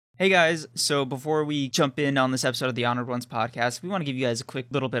Hey guys, so before we jump in on this episode of the Honored Ones podcast, we want to give you guys a quick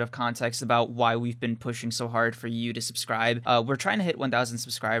little bit of context about why we've been pushing so hard for you to subscribe. We're trying to hit 1,000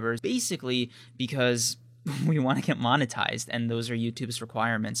 subscribers, basically because we want to get monetized, and those are YouTube's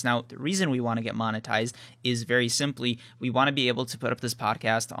requirements. Now, the reason we want to get monetized is very simply, we want to be able to put up this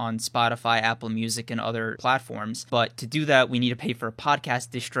podcast on Spotify, Apple Music, and other platforms. But to do that, we need to pay for a podcast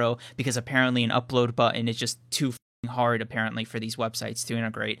distro because apparently an upload button is just too hard apparently for these websites to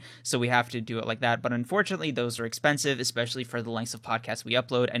integrate, so we have to do it like that. But unfortunately those are expensive, especially for the lengths of podcasts we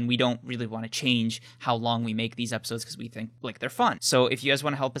upload, and we don't really want to change how long we make these episodes because we think like they're fun. So if you guys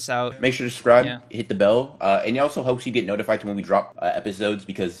want to help us out, make sure to subscribe, hit the bell, and it also helps you get notified when we drop episodes,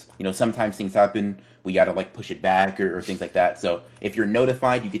 because sometimes things happen, we gotta like push it back or things like that. So if you're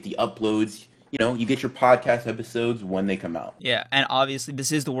notified, you get the uploads. You get your podcast episodes when they come out. Yeah, and obviously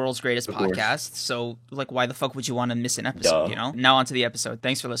this is the world's greatest podcast, so like why the fuck would you want to miss an episode, Now onto the episode.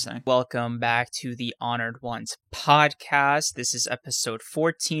 Thanks for listening. Welcome back to the Honored Ones podcast. This is episode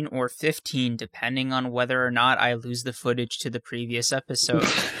 14 or 15, depending on whether or not I lose the footage to the previous episode.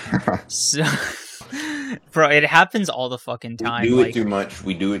 So, bro, it happens all the fucking time. We do it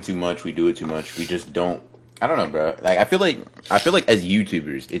too much. We just don't. I don't know, bro. Like, I feel like as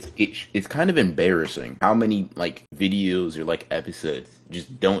YouTubers, it's kind of embarrassing how many like videos or like episodes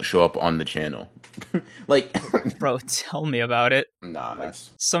just don't show up on the channel. Like, bro, tell me about it. Nah,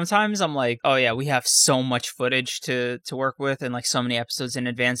 sometimes I'm like, oh yeah, we have so much footage to work with and like so many episodes in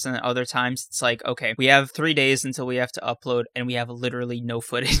advance, and other times it's like, okay, we have 3 days until we have to upload and we have literally no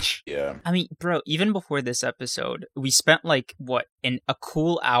footage. Yeah. I mean, bro, even before this episode, we spent like a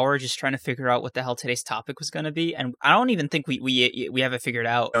cool hour just trying to figure out what the hell today's topic was going to be, and I don't even think we have it figured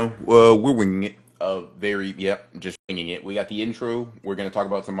out. No, we're winging it. Just winging it. We got the intro. We're going to talk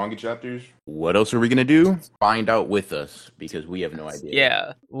about some manga chapters. What else are we going to do? Find out with us, because we have no idea.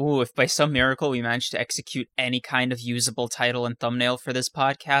 Yeah. Ooh, if by some miracle we manage to execute any kind of usable title and thumbnail for this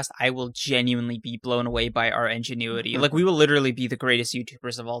podcast, I will genuinely be blown away by our ingenuity. Like, we will literally be the greatest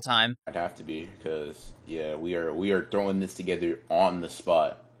YouTubers of all time. I'd have to be, because, yeah, we are throwing this together on the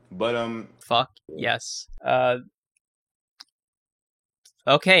spot. But, Fuck, yes.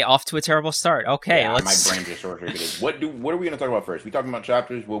 Okay, off to a terrible start. Okay, yeah, let's... My brain just short-circuited. What are we going to talk about first? We talking about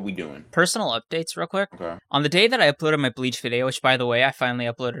chapters? What are we doing? Personal updates real quick. Okay. On the day that I uploaded my Bleach video, which, by the way, I finally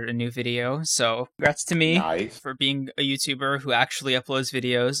uploaded a new video, so congrats to me for being a YouTuber who actually uploads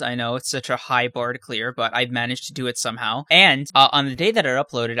videos. I know it's such a high bar to clear, but I've managed to do it somehow. And on the day that I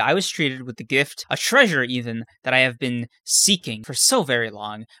uploaded, I was treated with the gift, a treasure even, that I have been seeking for so very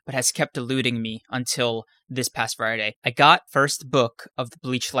long, but has kept eluding me until this past Friday. I got first book of the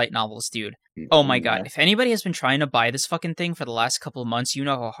Bleach light novels, dude. Oh my god. If anybody has been trying to buy this fucking thing for the last couple of months, you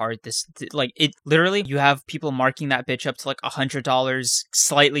know how hard this... Like, it literally, you have people marking that bitch up to like $100,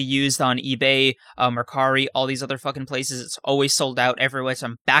 slightly used on eBay, Mercari, all these other fucking places. It's always sold out everywhere. It's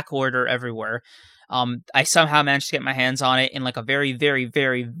on back order everywhere. I somehow managed to get my hands on it in like a very, very,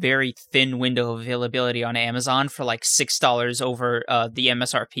 very, very thin window of availability on Amazon for like $6 over the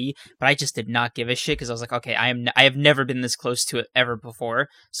MSRP, but I just did not give a shit because I was like, okay, I have never been this close to it ever before,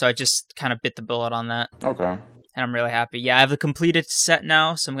 so I just kind of bit the bullet on that. Okay. And I'm really happy. Yeah, I have a completed set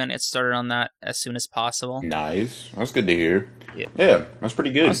now, so I'm going to get started on that as soon as possible. Nice. That's good to hear. Yeah, that's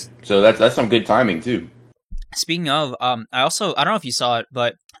pretty good. So that's some good timing too. Speaking of, I don't know if you saw it,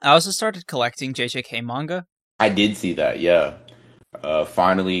 but I also started collecting JJK manga. I did see that, yeah.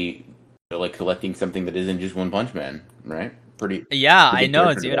 Finally, like, collecting something that isn't just One Punch Man, right? Yeah, I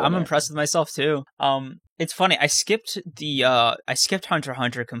know, dude. I'm impressed with myself too. It's funny. I skipped Hunter x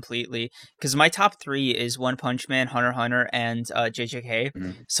Hunter completely because my top 3 is One Punch Man, Hunter x Hunter, and JJK.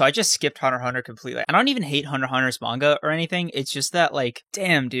 Mm-hmm. So I just skipped Hunter x Hunter completely. I don't even hate Hunter x Hunter's manga or anything. It's just that, like,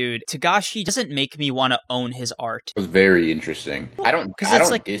 damn, dude, Togashi doesn't make me want to own his art. It was very interesting. I don't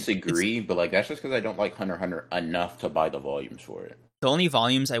disagree, but like that's just because I don't like Hunter x Hunter enough to buy the volumes for it. The only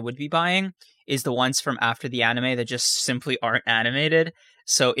volumes I would be buying is the ones from after the anime that just simply aren't animated.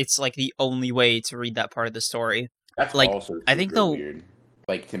 So it's like the only way to read that part of the story. That's like, also I think weird.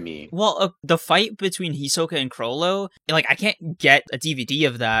 Like, to me. Well, the fight between Hisoka and Crollo, like, I can't get a DVD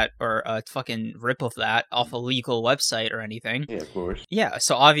of that or a fucking rip of that off a legal website or anything. Yeah, of course. Yeah,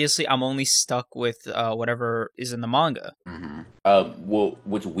 so obviously I'm only stuck with whatever is in the manga. Mm-hmm. Well,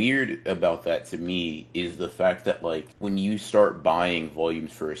 what's weird about that to me is the fact that, like, when you start buying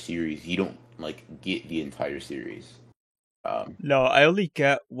volumes for a series, you don't, like, get the entire series. No, I only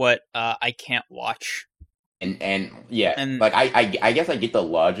get what I can't watch. And like I guess I get the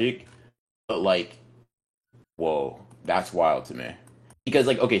logic, but like, whoa, that's wild to me. Because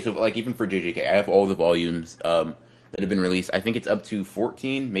like, okay, so like even for JJK, I have all the volumes. that have been released. I think it's up to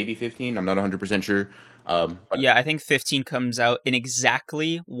 14, maybe 15. I'm not 100% sure. Yeah, I think 15 comes out in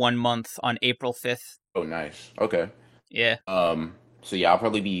exactly 1 month on April 5th. Oh, nice. Okay. Yeah. So yeah, I'll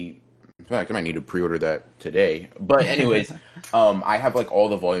probably be. In fact, I might need to pre-order that today. But anyways, I have like all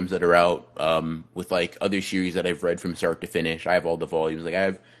the volumes that are out. With like other series that I've read from start to finish. I have all the volumes. Like I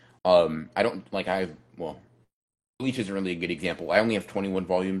have, I don't like I have. Well, Bleach isn't really a good example. I only have 21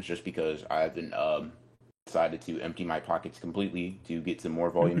 volumes just because I haven't decided to empty my pockets completely to get some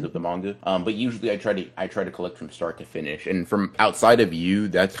more volumes of the manga. But usually I try to collect from start to finish. And from outside of you,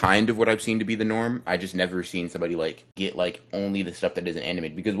 that's kind of what I've seen to be the norm. I just never seen somebody like get like only the stuff that isn't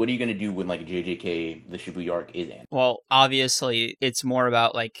animated. Because what are you gonna do when like JJK the Shibuya arc is animated? Well, obviously, it's more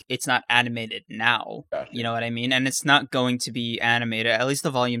about like it's not animated now. Gotcha. You know what I mean? And it's not going to be animated. At least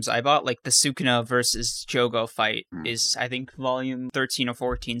the volumes I bought, like the Sukuna versus Jogo fight, is I think volume 13 or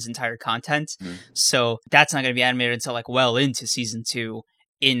 14's entire content. So that's not going to be animated until like well into season 2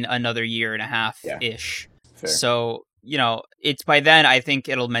 in another year and a half ish. Fair. So, you know, it's by then I think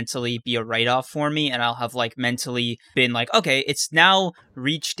it'll mentally be a write-off for me, and I'll have like mentally been like, okay, it's now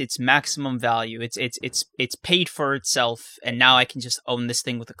reached its maximum value. It's paid for itself, and now I can just own this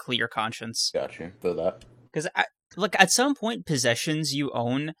thing with a clear conscience. Gotcha. Feel that. Because look, at some point, possessions you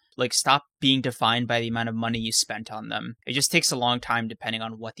own like stop being defined by the amount of money you spent on them. It just takes a long time depending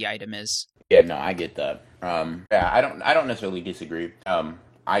on what the item is. Yeah, no, I get that. Yeah, I don't necessarily disagree.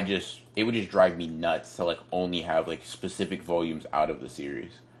 It would just drive me nuts to like only have like specific volumes out of the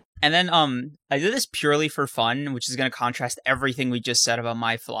series. And then I did this purely for fun, which is going to contrast everything we just said about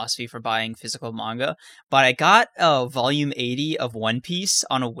my philosophy for buying physical manga. But I got volume 80 of One Piece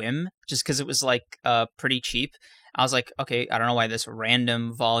on a whim, just because it was like pretty cheap. I was like, okay, I don't know why this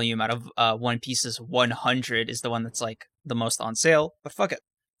random volume out of One Piece's 100 is the one that's like the most on sale, but fuck it.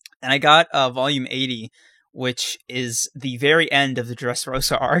 And I got volume 80, which is the very end of the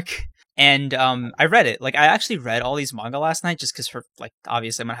Dressrosa arc. And I read it. Like, I actually read all these manga last night just because, for like,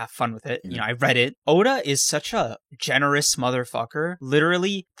 obviously I'm going to have fun with it. You know, I read it. Oda is such a generous motherfucker.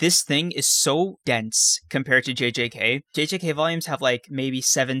 Literally, this thing is so dense compared to JJK. JJK volumes have like maybe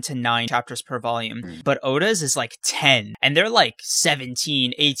 7 to 9 chapters per volume, but Oda's is like 10. And they're like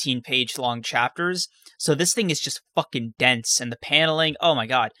 17, 18 page long chapters. So this thing is just fucking dense, and the paneling, oh my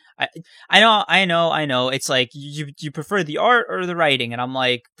god. I know. It's like you prefer the art or the writing, and I'm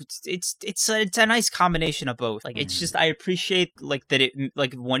like, it's a nice combination of both. Like it's just I appreciate like that it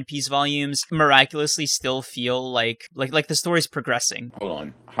like One Piece volumes miraculously still feel like the story's progressing. Hold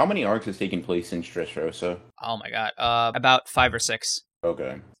on, how many arcs has taken place since Dressrosa? Oh my god, about 5 or 6.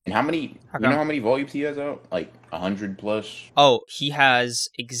 Okay. And how many? You know how many volumes he has out? Like 100 plus. Oh, he has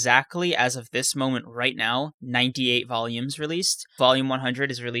exactly as of this moment right now 98 volumes released. Volume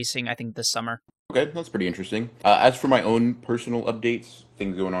 100 is releasing, I think, this summer. Okay, that's pretty interesting. As for my own personal updates,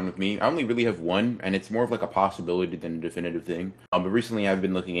 things going on with me, I only really have one, and it's more of like a possibility than a definitive thing. But recently, I've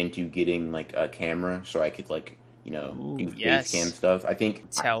been looking into getting like a camera so I could like do face cam stuff. I think.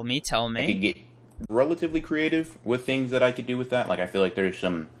 Tell me. I could get relatively creative with things that I could do with that. Like I feel like there's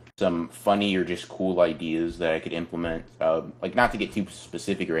some funny or just cool ideas that I could implement. Like not to get too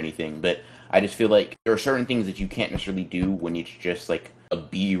specific or anything, but I just feel like there are certain things that you can't necessarily do when it's just like a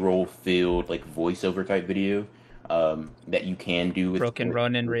B-roll filled like voiceover type video that you can do with Broken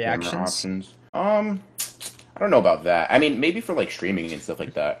Ronin reactions. I don't know about that. I mean, maybe for like streaming and stuff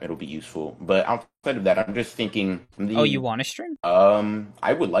like that, it'll be useful. But outside of that, I'm just thinking. Oh, you want to stream?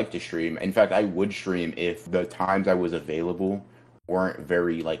 I would like to stream. In fact, I would stream if the times I was available weren't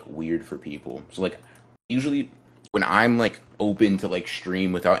very like weird for people. So like, usually when I'm like open to like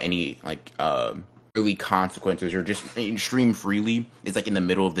stream without any like really consequences or just stream freely, it's like in the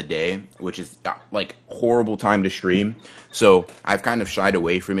middle of the day, which is like horrible time to stream. So I've kind of shied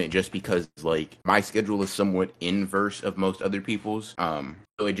away from it just because like my schedule is somewhat inverse of most other people's. So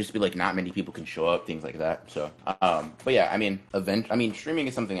it'd just be like not many people can show up, things like that. So but yeah, I mean streaming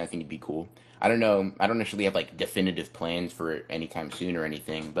is something I think would be cool. I don't know. I don't necessarily have like definitive plans for it anytime soon or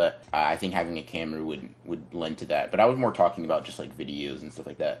anything, but I think having a camera would lend to that. But I was more talking about just like videos and stuff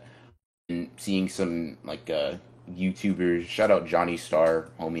like that. And seeing some like YouTubers, shout out Johnny Star,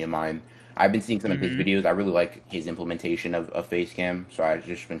 homie of mine. I've been seeing some of his videos. I really like his implementation of Facecam, so I've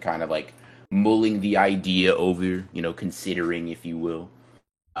just been kind of like mulling the idea over, considering, if you will.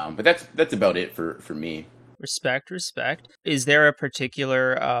 But that's about it for me. Respect. Is there a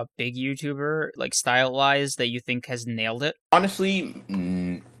particular big YouTuber, like style-wise, that you think has nailed it? Honestly,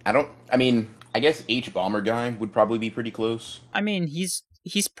 I guess H Bomber guy would probably be pretty close. I mean, he's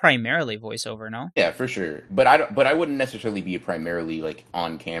he's primarily voiceover, no? Yeah, for sure. But I wouldn't necessarily be a primarily like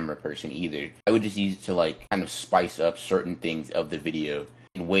on camera person either. I would just use it to like kind of spice up certain things of the video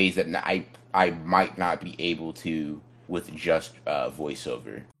in ways that I might not be able to with just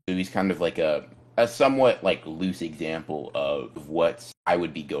voiceover. So he's kind of like a somewhat like loose example of what I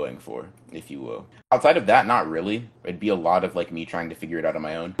would be going for, if you will. Outside of that, not really. It'd be a lot of like me trying to figure it out on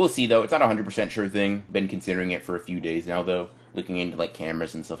my own. We'll see though. It's not 100% sure thing. Been considering it for a few days now though, looking into like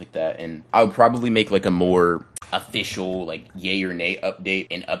cameras and stuff like that. And I would probably make like a more official like yay or nay update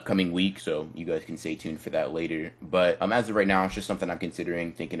in upcoming weeks, so you guys can stay tuned for that later. But as of right now, it's just something I'm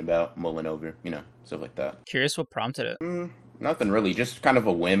considering, thinking about, mulling over, stuff like that. Curious what prompted it. Nothing really, just kind of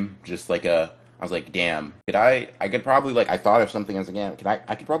a whim, just like I was like, damn, I could probably like, I thought of something, I was like, yeah,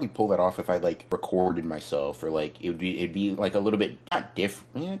 I could probably pull that off if I like recorded myself, or like it'd be like a little bit not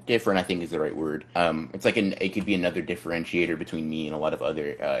different, I think is the right word. It's like it could be another differentiator between me and a lot of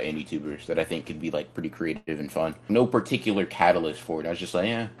other indie tubers that I think could be like pretty creative and fun. No particular catalyst for it. I was just like,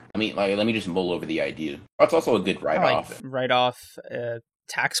 yeah, let me just mull over the idea. That's also a good write-off. Write-off,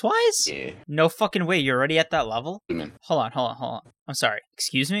 tax-wise? Yeah. No fucking way, you're already at that level? Amen. Hold on. I'm sorry.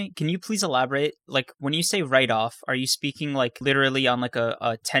 Excuse me? Can you please elaborate? Like, when you say write-off, are you speaking, like, literally on, like, a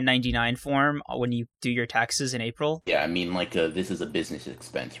 1099 form when you do your taxes in April? Yeah, I mean, like, this is a business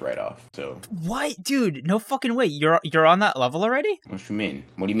expense write-off, so... What? Dude, no fucking way. You're on that level already? What do you mean?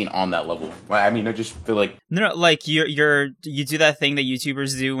 What do you mean on that level? Well, I mean, I just feel like... No, like, you do that thing that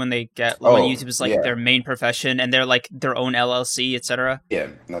YouTubers do when they get... when YouTube is, like, their main profession, and they're, like, their own LLC, etc.? Yeah,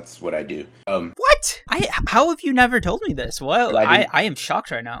 that's what I do. What? How have you never told me this? Well, I am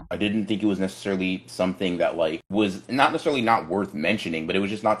shocked right now. I didn't think it was necessarily something that like was not necessarily not worth mentioning, but it was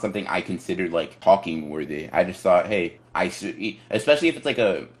just not something I considered like talking worthy. I just thought, hey, I should, especially if it's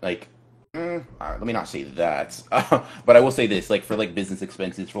like let me not say that, but I will say this, like for like business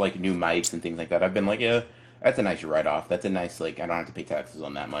expenses for like new mics and things like that, I've been like, yeah, that's a nice write-off. That's a nice, like, I don't have to pay taxes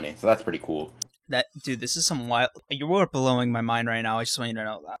on that money, so that's pretty cool. Dude, this is some wild... You're blowing my mind right now. I just want you to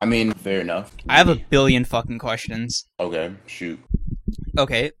know that. I mean, fair enough. I have a billion fucking questions. Okay, shoot.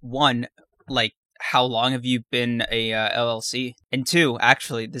 Okay, one, like, how long have you been a LLC? And two,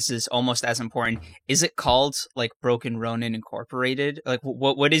 actually, this is almost as important. Is it called, like, Broken Ronin Incorporated? Like,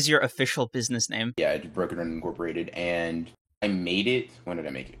 what is your official business name? Yeah, it's Broken Ronin Incorporated, and... I made it, when did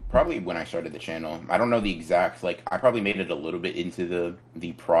I make it? Probably when I started the channel. I don't know the exact, like, I probably made it a little bit into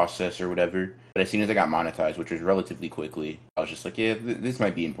the process or whatever. But as soon as I got monetized, which was relatively quickly, I was just like, yeah, this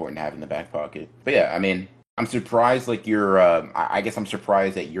might be important to have in the back pocket. But yeah, I mean, I'm surprised, like, I guess I'm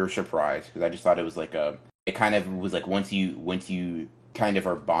surprised that you're surprised, because I just thought it was like it kind of was like, once you kind of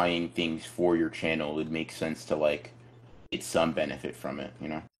are buying things for your channel, it makes sense to, like, get some benefit from it, you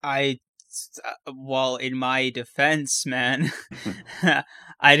know? Well, in my defense, man,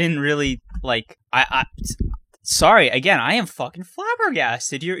 I didn't really, like, sorry, again, I am fucking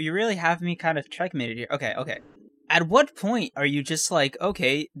flabbergasted. You really have me kind of checkmated here. Okay. At what point are you just like,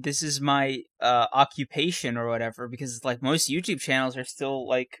 okay, this is my occupation or whatever? Because, like, most YouTube channels are still,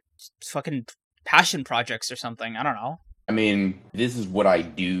 like, fucking passion projects or something. I don't know. I mean, this is what I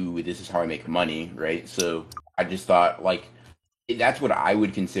do. This is how I make money, right? So I just thought, like... That's what I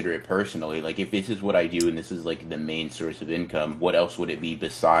would consider it personally. Like, if this is what I do and this is, like, the main source of income, what else would it be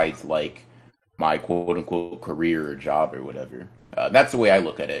besides, like, my quote-unquote career or job or whatever? That's the way I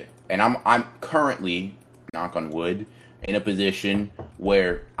look at it. And I'm currently, knock on wood, in a position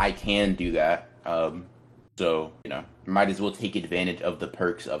where I can do that. So, might as well take advantage of the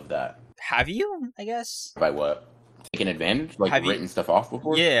perks of that. Have you, I guess? By what? Taken advantage? Like, have written stuff off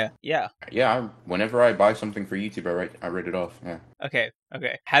before? Yeah. Yeah, whenever I buy something for YouTube, I write it off, yeah. Okay.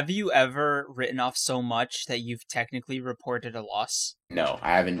 Have you ever written off so much that you've technically reported a loss? No,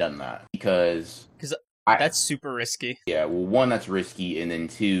 I haven't done that, because that's super risky. Yeah, well, one, that's risky, and then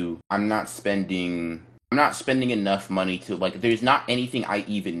two, I'm not spending enough money to, like, there's not anything I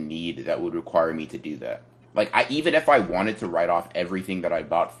even need that would require me to do that. Like, even if I wanted to write off everything that I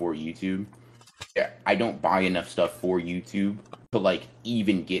bought for YouTube... Yeah, I don't buy enough stuff for YouTube to, like,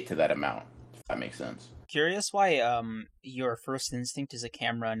 even get to that amount, if that makes sense. Curious why your first instinct is a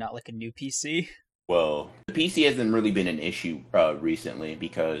camera, not, like, a new PC? Well, the PC hasn't really been an issue recently,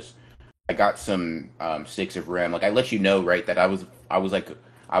 because I got some 6 of RAM. Like, I let you know, right, that I was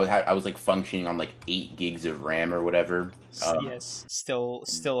functioning on, like, 8 gigs of RAM or whatever. Yes, still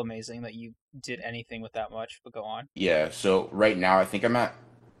amazing that you did anything with that much, but go on. Yeah, so right now I think I'm at...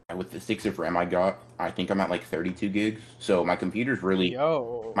 With the 6 of RAM I got, I think I'm at like 32 gigs. So my computer's really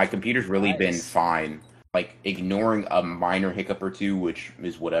nice. Been fine like ignoring a minor hiccup or two, which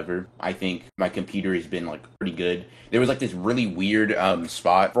is whatever. I think my computer has been like pretty good. There was like this really weird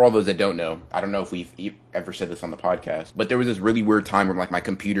spot. For all those that don't know, I don't know if we've ever said this on the podcast, but there was this really weird time where like my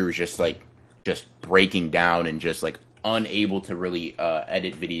computer was just breaking down and just like unable to really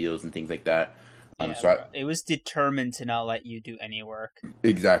edit videos and things like that. It was determined to not let you do any work.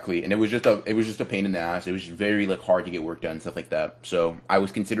 Exactly, and it was just a pain in the ass. It was just very like hard to get work done, stuff like that. So I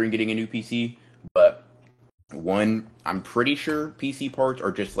was considering getting a new PC, but one, I'm pretty sure PC parts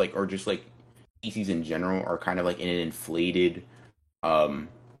are just like PCs in general are kind of like in an inflated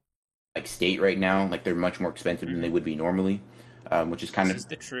like state right now. Like they're much more expensive than they would be normally, which is kind of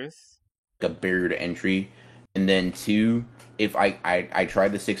the truth. Like a barrier to entry. And then two, if I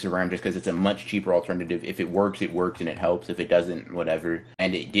tried the 6 of RAM just because it's a much cheaper alternative. If it works and it helps. If it doesn't, whatever.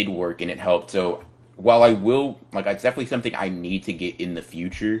 And it did work and it helped. So while I will, like, it's definitely something I need to get in the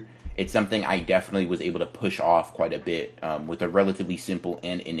future, it's something I definitely was able to push off quite a bit with a relatively simple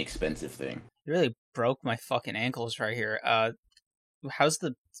and inexpensive thing. You really broke my fucking ankles right here. How's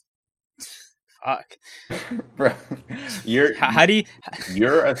the... Fuck. Bro, how do you...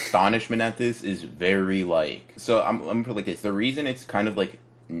 your astonishment at this is very like... So I'm gonna put it like this. The reason it's kind of like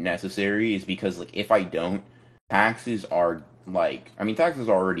necessary is because like if I don't, taxes are like... I mean, taxes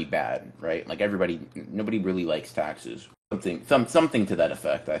are already bad, right? Like nobody really likes taxes. Something to that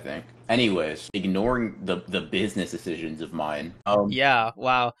effect, I think. Anyways, ignoring the business decisions of mine. Yeah,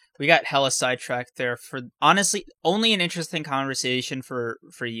 wow. We got hella sidetracked there. For honestly, only an interesting conversation for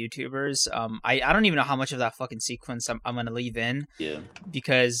YouTubers. I don't even know how much of that fucking sequence I'm gonna leave in. Yeah.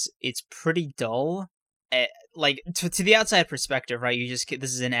 Because it's pretty dull. Like to the outside perspective, right?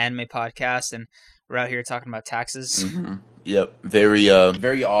 This is an anime podcast, and we're out here talking about taxes. Mm-hmm. Yep. Very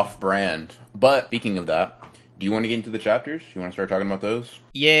very off brand. But speaking of that, do you want to get into the chapters? You want to start talking about those?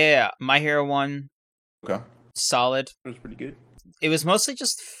 Yeah, My Hero 1. Okay. Solid. It was pretty good. It was mostly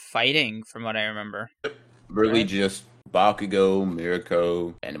just fighting, from what I remember. Yep. Really just Bakugo,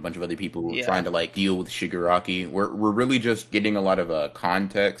 Mirko, and a bunch of other people trying to like deal with Shigaraki. We're really just getting a lot of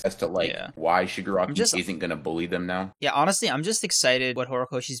context as to like why Shigaraki isn't gonna bully them now. Yeah, honestly, I'm just excited what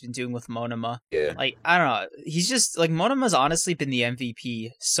Horikoshi's been doing with Monoma. Yeah, like I don't know, he's just like Monoma's honestly been the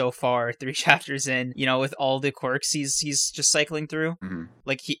MVP so far. 3 chapters in, you know, with all the quirks he's just cycling through. Mm-hmm.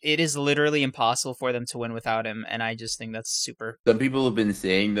 Like it is literally impossible for them to win without him, and I just think that's super. Some people have been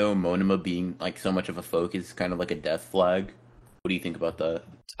saying though, Monoma being like so much of a focus is kind of like a death flag. What do you think about that?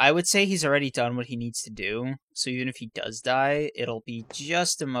 I would say he's already done what he needs to do, so even if he does die, it'll be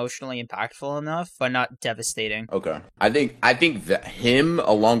just emotionally impactful enough, but not devastating. Okay. I think that him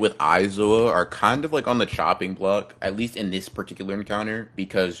along with Aizawa are kind of like on the chopping block, at least in this particular encounter,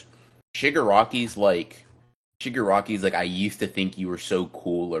 because Shigaraki's like, I used to think you were so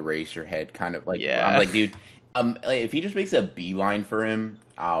cool, Eraserhead, kind of like, I'm like, dude, like, if he just makes a beeline for him,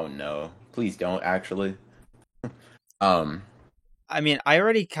 oh no, please don't actually. I mean, I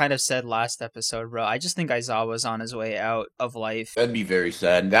already kind of said last episode, bro. I just think Aizawa's on his way out of life. That'd be very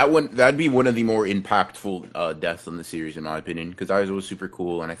sad. That'd be one of the more impactful deaths in the series, in my opinion, because Aizawa was super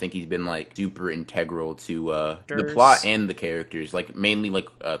cool, and I think he's been like super integral to the plot and the characters, like mainly like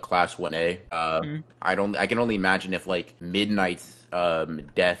Class 1A. I can only imagine if like Midnight's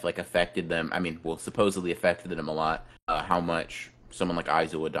death like affected them. I mean, well, supposedly affected them a lot. How much someone like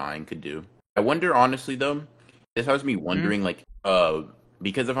Aizawa dying could do. I wonder, honestly, though. This has me wondering, like,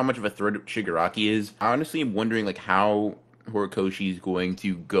 because of how much of a threat Shigaraki is, I honestly am wondering, like, how Horikoshi is going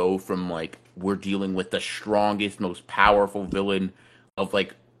to go from, like, we're dealing with the strongest, most powerful villain of,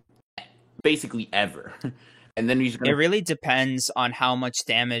 like, basically ever. And then he's gonna... It really depends on how much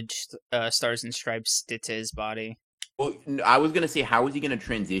damage Stars and Stripes did to his body. Well, I was going to say, how is he going to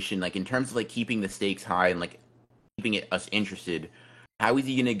transition, like, in terms of, like, keeping the stakes high and, like, keeping us interested? How is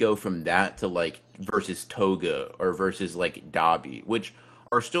he going to go from that to, like, versus Toga or versus, like, Dabi, which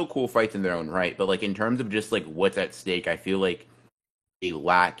are still cool fights in their own right, but, like, in terms of just, like, what's at stake, I feel like they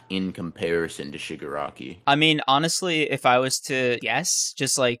lack in comparison to Shigaraki. I mean, honestly, if I was to guess,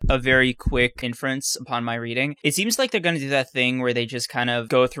 just, like, a very quick inference upon my reading, it seems like they're going to do that thing where they just kind of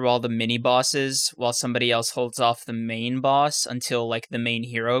go through all the mini-bosses while somebody else holds off the main boss until, like, the main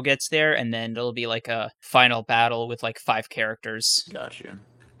hero gets there, and then it'll be, like, a final battle with, like, 5 characters. Gotcha.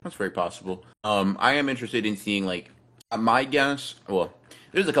 That's very possible. I am interested in seeing, like, my guess, well,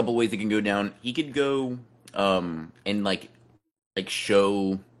 there's a couple ways it can go down. He could go, and, like,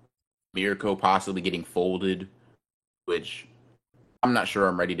 show Mirko possibly getting folded, which I'm not sure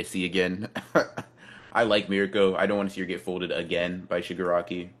I'm ready to see again. I like Mirko. I don't want to see her get folded again by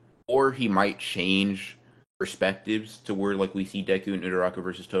Shigaraki. Or he might change perspectives to where, like, we see Deku and Uraraka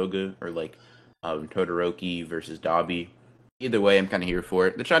versus Toga, or, like, Todoroki versus Dabi. Either way, I'm kind of here for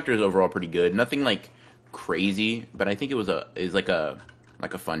it. The chapter is overall pretty good. Nothing like crazy, but I think it was like a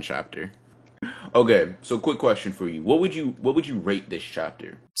fun chapter. Okay, so quick question for you: What would you rate this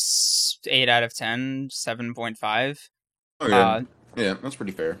chapter? 8 out of 10, 7.5. Okay, yeah, that's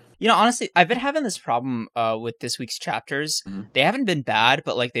pretty fair. Honestly, I've been having this problem with this week's chapters. Mm-hmm. They haven't been bad,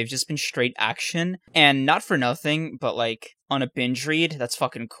 but like they've just been straight action, and not for nothing, but like on a binge read, that's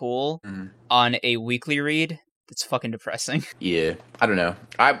fucking cool. Mm-hmm. On a weekly read, it's fucking depressing. Yeah, I don't know.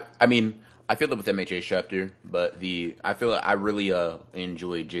 I mean, I feel that with MHA's chapter, but I feel like I really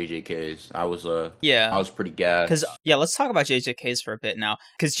enjoyed JJK's. I was pretty gassed. Because let's talk about JJK's for a bit now.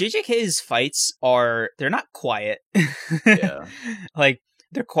 Because JJK's fights they're not quiet. Yeah. Like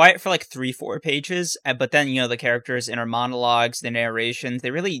they're quiet for like 3-4 pages, but then the characters' inner monologues, the narrations,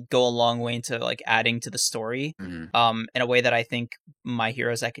 they really go a long way into like adding to the story. Mm-hmm. In a way that I think My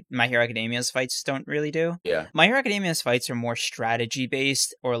Hero Academia's fights don't really do. Yeah. My Hero Academia's fights are more strategy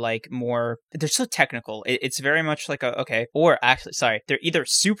based, or like more. They're so technical. It's very much like they're either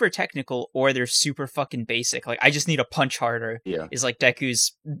super technical or they're super fucking basic. Like I just need to punch harder. Yeah. Is like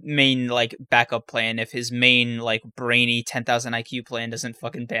Deku's main like backup plan if his main like brainy 10,000 IQ plan doesn't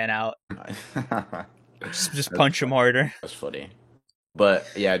fucking pan out. just punch him harder. That's funny. But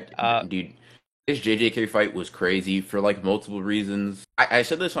yeah, dude, this JJK fight was crazy for like multiple reasons. I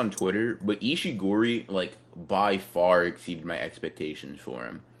said this on Twitter, but Ishigori like by far exceeded my expectations for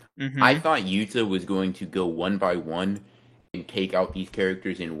him. Mm-hmm. I thought Yuta was going to go one by one and take out these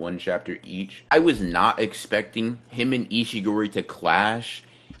characters in one chapter each. I was not expecting him and Ishigori to clash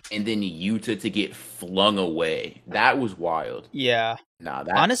and then Yuta to get flung away. That was wild. Yeah.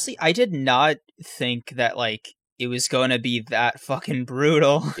 Honestly, I did not think that like it was going to be that fucking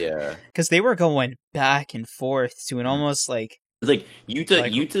brutal. Yeah. Because they were going back and forth to an almost like... It's like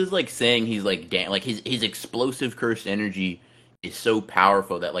Yuta's like saying he's like like his explosive cursed energy is so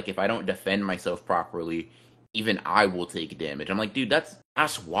powerful that like if I don't defend myself properly, even I will take damage. I'm like, dude, that's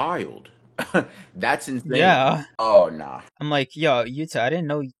wild. That's insane. Yeah. Oh nah. I'm like, yo, Yuta, I didn't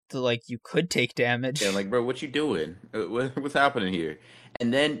know like you could take damage. Yeah, like, bro, what you doing? What's happening here?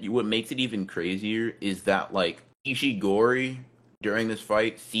 And then what makes it even crazier is that like Ishigori during this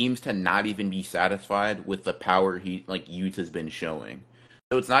fight seems to not even be satisfied with the power Yuta's been showing.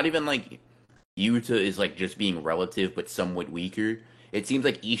 So it's not even like Yuta is like just being relative but somewhat weaker. It seems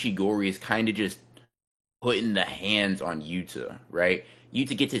like Ishigori is kind of just putting the hands on Yuta, right?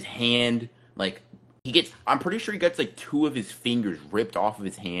 Yuta gets his hand, like, I'm pretty sure he gets, like, 2 of his fingers ripped off of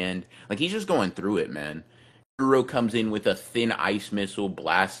his hand. Like, he's just going through it, man. Uro comes in with a thin ice missile,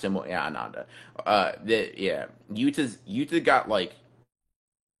 blasts him. Yeah, nada. Yuta got, like,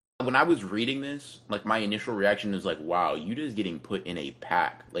 when I was reading this, like, my initial reaction was like, wow, Yuta's getting put in a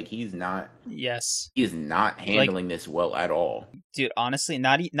pack. Like, he is not handling this well at all. Dude, honestly,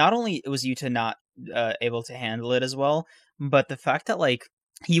 not only was Yuta not able to handle it as well, but the fact that like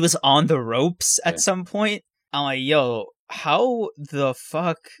he was on the ropes at some point, I'm like, yo, how the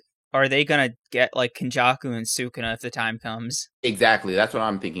fuck are they gonna get like Kenjaku and Sukuna if the time comes? Exactly, that's what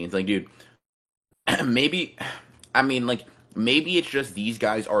I'm thinking. It's like, dude, maybe it's just these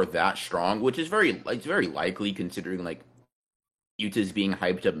guys are that strong, which is very likely considering like Yuta's being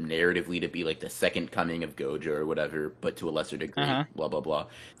hyped up narratively to be like the second coming of Gojo or whatever, but to a lesser degree, blah blah blah.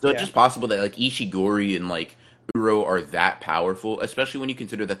 So it's just possible that like Ishigori and like Uro are that powerful, especially when you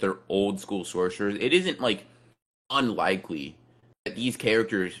consider that they're old school sorcerers. It isn't like unlikely that these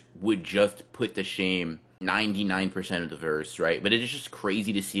characters would just put to shame 99% of the verse, right? But it is just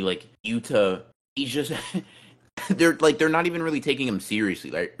crazy to see like Yuta, he's just they're not even really taking him seriously.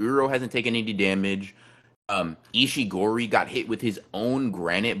 Like Uro hasn't taken any damage. Ishigori got hit with his own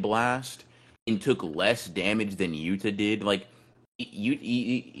granite blast and took less damage than Yuta did. Like,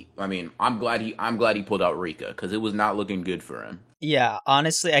 I'm glad he pulled out Rika because it was not looking good for him. Yeah,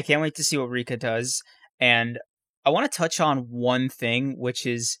 honestly, I can't wait to see what Rika does. And I want to touch on one thing, which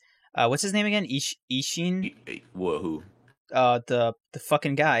is what's his name again? Ishin? Who? The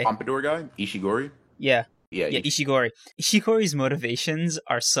fucking guy. Pompadour guy? Ishigori? Yeah, Ishigori. Ishigori's motivations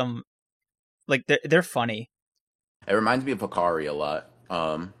are some. Like they're funny. It reminds me of Hikari a lot.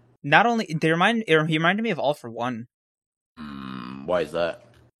 Not only he reminded me of All for One. Why is that?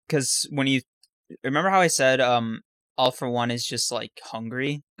 Because when you remember how I said All for One is just like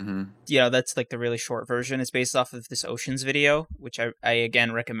hungry. Mm-hmm. That's like the really short version. It's based off of this Oceans video, which I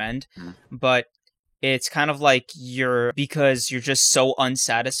again recommend. Mm-hmm. But it's kind of like because you're just so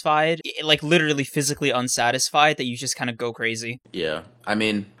unsatisfied, like literally physically unsatisfied that you just kind of go crazy. Yeah, I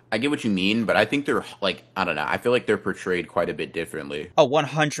mean, I get what you mean, but I think they're like, I don't know. I feel like they're portrayed quite a bit differently. Oh,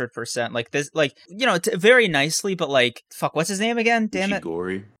 100%. Like this, like, you know, very nicely, but like, fuck, what's his name again? Damn it.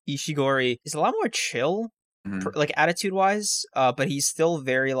 Ishigori. Ishigori is a lot more chill, Mm-hmm. like attitude wise, but he's still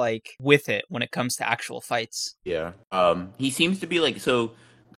very like with it when it comes to actual fights. Yeah. He seems to be like, so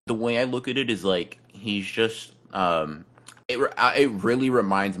the way I look at it is like he's just it really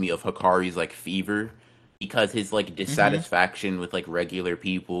reminds me of Hikari's like fever because his like Mm-hmm. dissatisfaction with like regular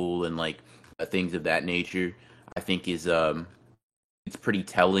people and like things of that nature I think is it's pretty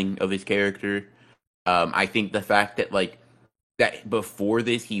telling of his character. I think the fact that like that before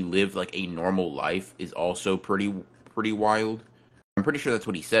this he lived like a normal life is also pretty wild. I'm pretty sure that's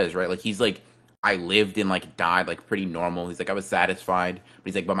what he says, right? Like he's like I lived and like died like pretty normal. He's like I was satisfied, but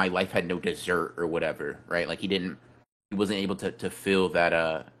he's like but my life had no dessert or whatever, right? Like he wasn't able to fill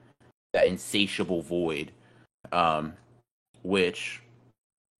that insatiable void. Um which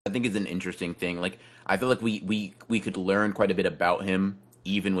I think is an interesting thing. Like I feel like we could learn quite a bit about him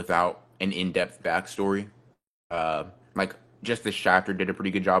even without an in-depth backstory. Uh, like just this chapter did a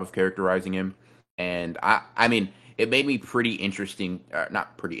pretty good job of characterizing him, and I mean it made me pretty interesting.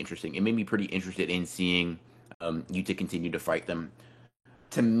 Not pretty interesting. It made me pretty interested in seeing Yuta continue to fight them.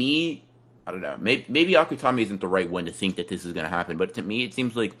 To me, I don't know. Maybe Akutami isn't the right one to think that this is going to happen, but to me, it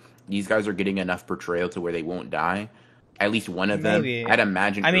seems like these guys are getting enough portrayal to where they won't die. At least one of them. Maybe. I'd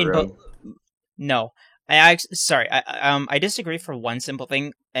imagine I mean, but Uro. no, sorry, I disagree for one simple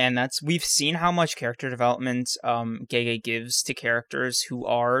thing, and that's we've seen how much character development Gege gives to characters who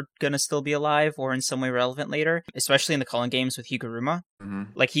are gonna still be alive or in some way relevant later, especially in the Cullen games with Higuruma. Mm-hmm.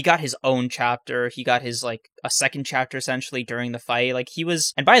 Like he got his own chapter, he got his like a second chapter essentially during the fight. Like he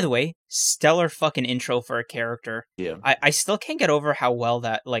was, and by the way, stellar fucking intro for a character. Yeah. I still can't get over how well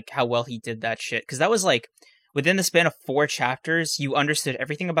he did that shit because that was like within the span of 4 chapters, you understood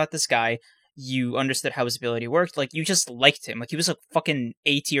everything about this guy. You understood how his ability worked. Like, you just liked him. Like, he was a fucking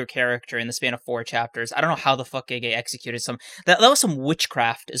A-tier character in the span of 4 chapters. I don't know how the fuck Gege executed some... That was some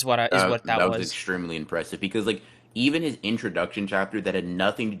witchcraft, is what that That was was. extremely impressive because like even his introduction chapter that had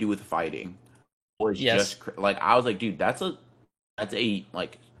nothing to do with fighting was Yes. just like I was like, dude, that's a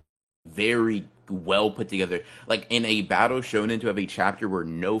like very well put together. Like in a battle shonen to have a chapter where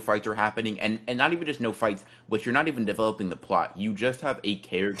no fights are happening and not even just no fights, but you're not even developing the plot. You just have a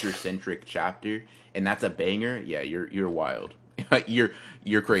character centric chapter and that's a banger. Yeah, you're wild.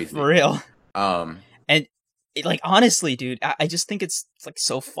 You're crazy. For real. Um And, like, honestly, dude, I just think it's, like,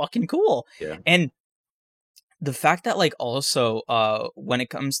 so fucking cool. yeah. And the fact that like also when it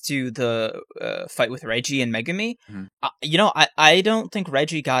comes to the fight with Reggie and Megumi, Mhm. you know, I don't think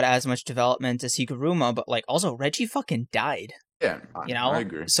Reggie got as much development as Higuruma, but like also Reggie fucking died, Yeah, you I know,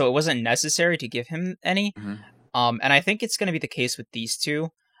 agree. so it wasn't necessary to give him any. Mhm. And I think it's gonna be the case with these two,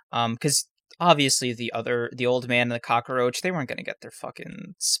 because obviously the old man and the cockroach, they weren't gonna get their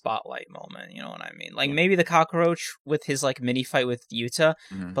fucking spotlight moment, you know what I mean? Like Yeah. maybe the cockroach with his like mini fight with Yuta,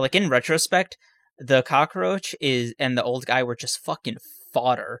 Mhm. but like in retrospect, the cockroach is and the old guy were just fucking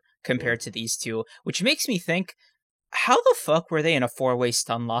fodder Yeah. compared to these two, which makes me think, how the fuck were they in a 4-way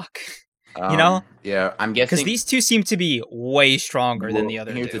stun lock? You know? Yeah, I'm Because guessing. these two seem to be way stronger than the Well,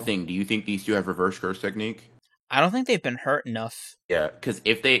 other here's the two. thing. Do you think these two have reverse curse technique? I don't think they've been hurt enough. Yeah, because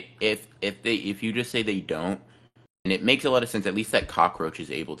if you just say they don't, and it makes a lot of sense. At least that cockroach is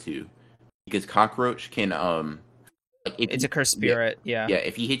able to, because cockroach can like if It's a cursed yeah spirit, yeah. yeah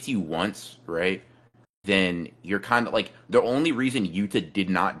if he hits you once, right, then you're kind of like the only reason Yuta did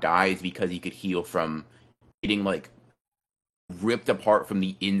not die is because he could heal from getting like ripped apart from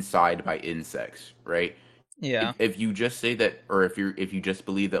the inside by insects, right? Yeah. If you just say that, or if you just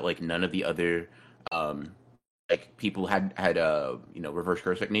believe that like none of the other um like people had reverse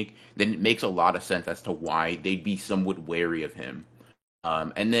curse technique, then it makes a lot of sense as to why they'd be somewhat wary of him.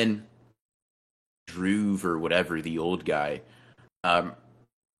 And then Druve or whatever the old guy, um,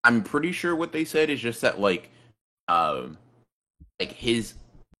 I'm pretty sure what they said is just that um like his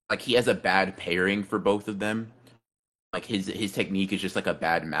like he has a bad pairing for both of them. Like his technique is just like a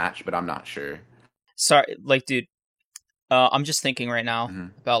bad match, but I'm not sure. Sorry, like, dude, I'm just thinking right now Hmm.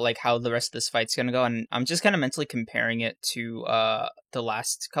 about like how the rest of this fight's gonna go, and I'm just kind of mentally comparing it to the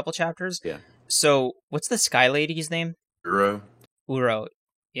last couple chapters. Yeah, So, what's the Sky Lady's name? Uro. Uro.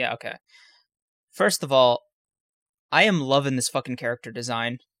 Yeah, okay. First of all, I am loving this fucking character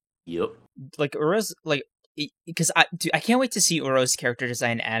design. Yep. Like Uro's like because I can't wait to see Uro's character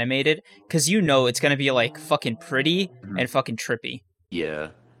design animated because you know it's gonna be like fucking pretty Mhm. and fucking trippy. Yeah.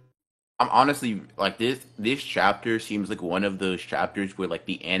 I'm honestly like this chapter seems like one of those chapters where like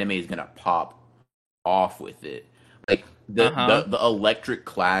the anime is gonna pop off with it. Like the electric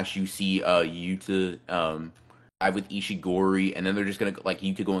clash you see Yuta I with Ishigori, and then they're just gonna like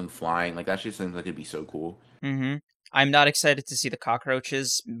Yuta going flying. Like that just seems like it'd be so cool. Mm-hmm. I'm not excited to see the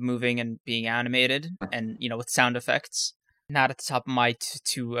cockroaches moving and being animated, and with sound effects. Not at the top of my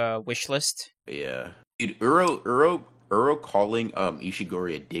wish list. Yeah, dude, Uro calling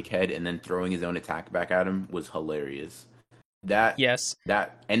Ishigori a dickhead and then throwing his own attack back at him was hilarious. Yes.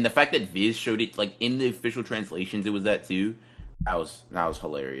 That and the fact that Viz showed it like in the official translations, it was that too. That was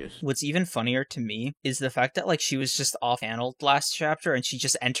hilarious. What's even funnier to me is the fact that like she was just off-paneled last chapter and she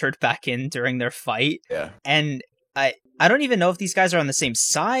just entered back in during their fight. Yeah. And I don't even know if these guys are on the same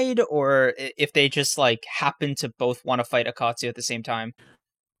side or if they just like happen to both want to fight Akatsu at the same time.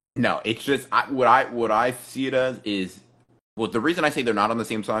 No, it's just what I see it as is the reason I say they're not on the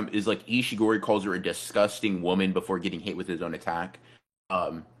same side is like Ishigori calls her a disgusting woman before getting hit with his own attack.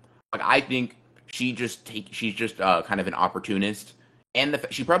 Like I think she's just kind of an opportunist, and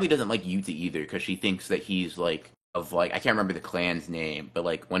she probably doesn't like Yuta either because she thinks that he's like I can't remember the clan's name, but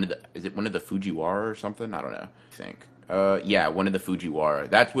like one of the Fujiwara or something? I don't know. I think yeah, one of the Fujiwara.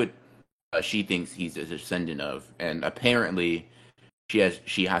 That's what she thinks he's a descendant of, and apparently she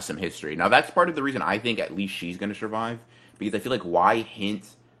has some history. Now that's part of the reason I think at least she's gonna survive, because I feel like why hint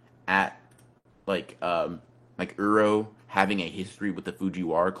at like Uro having a history with the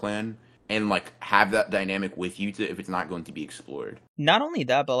Fujiwara clan and like have that dynamic with Yuta if it's not going to be explored. Not only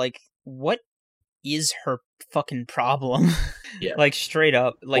that, but like what is her fucking problem? Yeah. Like straight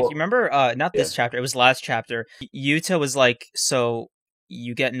up. Like you remember not this chapter, it was last chapter. Yuta was like, "So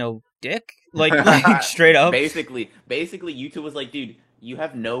you get no dick?" Like straight up. Basically Yuta was like, "Dude, you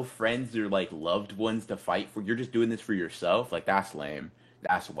have no friends or like loved ones to fight for. You're just doing this for yourself. Like that's lame.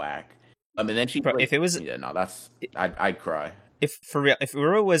 That's whack." And then she Bro, like, if it was I'd cry. If for real, if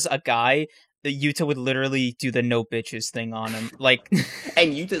Uro was a guy, Yuta would literally do the no bitches thing on him. Like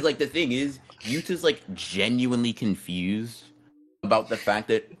and Yuta's like the thing is, Yuta's like genuinely confused about the fact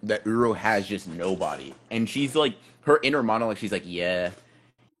that Uro has just nobody. And she's like her inner monologue, she's like, Yeah,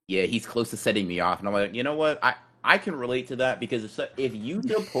 he's close to setting me off. And I'm like, you know what? I can relate to that because if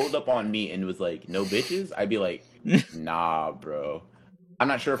Yuta pulled up on me and was like, no bitches, I'd be like, nah, bro. I'm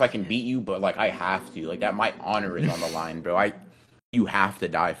not sure if I can beat you, but like I have to. Like that my honor is on the line, bro. You have to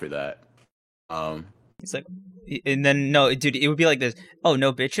die for that. He's like, and then no, dude, it would be like this. Oh,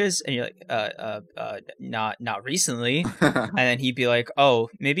 no bitches, and you're like, not recently. And then he'd be like, oh,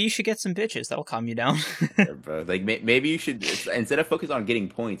 maybe you should get some bitches. That'll calm you down. Yeah, bro. Like maybe you should instead of focus on getting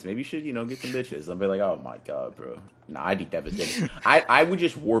points, maybe you should get some bitches. I'll be like, oh my god, bro. Nah, I'd be devastated. I would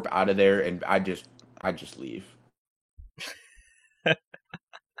just warp out of there and I just leave.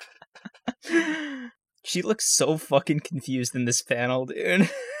 She looks so fucking confused in this panel, dude.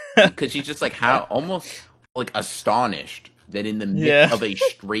 Because she's just like almost like astonished that in the midst of a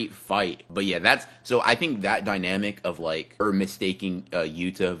straight fight. But yeah, so I think that dynamic of like her mistaking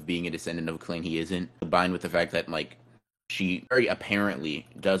Yuta of being a descendant of a clan he isn't, combined with the fact that like she very apparently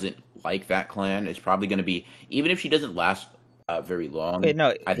doesn't like that clan, is probably going to be, even if she doesn't last very long. Wait,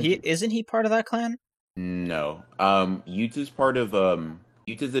 no, isn't he part of that clan? No, Yuta's part of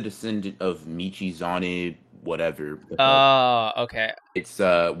Yuta's a descendant of Michizane, whatever. Oh, okay. It's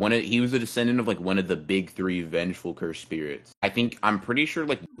he was a descendant of like one of the big three vengeful cursed spirits. I'm pretty sure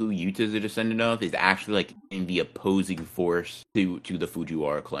like who Yuta's a descendant of is actually like in the opposing force to the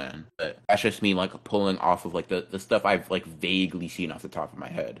Fujiwara clan. But that's just me like pulling off of like the stuff I've like vaguely seen off the top of my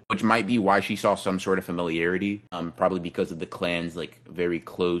head. Which might be why she saw some sort of familiarity. Probably because of the clans like very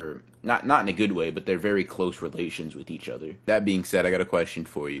close, or not in a good way, but they're very close relations with each other. That being said, I got a question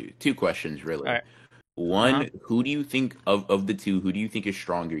for you. Two questions really. All right. One, who do you think of the two? Who do you think is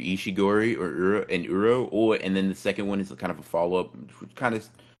stronger, Ishigori or Uro? And then the second one is kind of a follow up, which kind of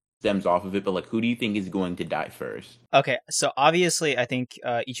stems off of it. But like, who do you think is going to die first? Okay, so obviously, I think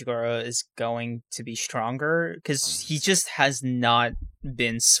Ichiguro is going to be stronger because he just has not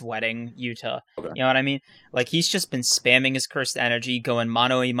been sweating Yuta. Okay. You know what I mean? Like he's just been spamming his cursed energy, going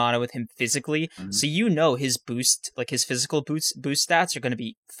mano a mano with him physically. Mm-hmm. So his boost, like his physical boost stats are going to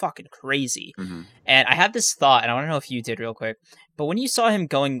be fucking crazy. Mm-hmm. And I have this thought, and I want to know if you did real quick. But when you saw him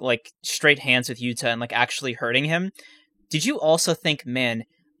going like straight hands with Yuta and like actually hurting him, did you also think, man,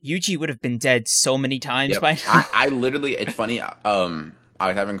 Yuji would have been dead so many times by now? I literally, it's funny. I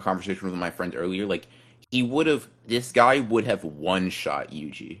was having a conversation with my friend earlier. Like, this guy would have one-shot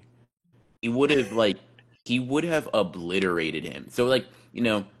Yuji. He would have obliterated him. So, like,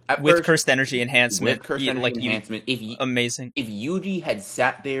 with cursed energy enhancement. With cursed energy enhancement. Amazing. If Yuji had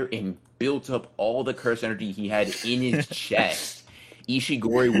sat there and built up all the cursed energy he had in his chest,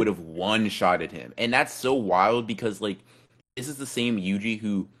 Ishigori would have one-shotted him. And that's so wild because like this is the same Yuji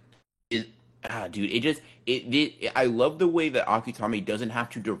who is dude, I love the way that Akutami doesn't have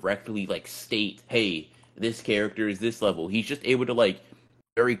to directly like state, "Hey, this character is this level." He's just able to like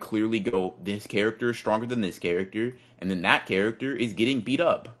very clearly go, "This character is stronger than this character," and then that character is getting beat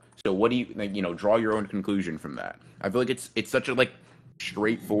up. So what do you like, draw your own conclusion from that. I feel like it's such a like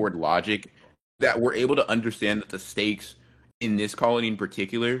straightforward logic that we're able to understand that the stakes in this colony in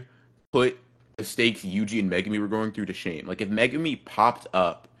particular put the stakes Yuji and Megumi were going through to shame. Like if Megumi popped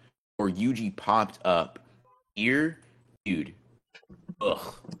up or Yuji popped up here, dude,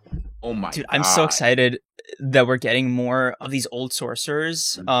 ugh, oh my Dude, god. I'm so excited that we're getting more of these old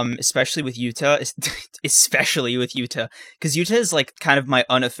sorcerers, especially with Yuta, because Yuta is like kind of my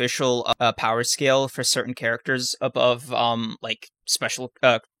unofficial power scale for certain characters above like special,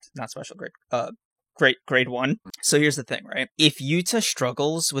 not special grade, grade 1. So here's the thing, right? If Yuta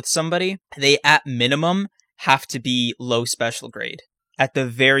struggles with somebody, they at minimum have to be low special grade, at the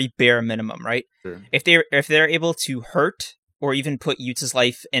very bare minimum, right? Sure. If they're able to hurt or even put Yuta's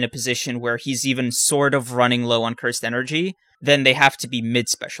life in a position where he's even sort of running low on cursed energy, then they have to be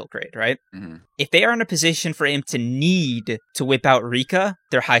mid-special grade, right? Mm-hmm. If they are in a position for him to need to whip out Rika,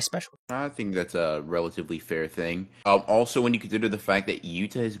 they're high special. I think that's a relatively fair thing. Also, when you consider the fact that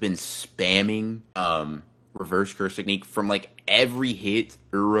Yuta has been spamming reverse curse technique from like every hit,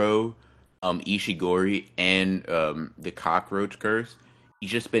 Uro, Ishigori, and the cockroach curse, he's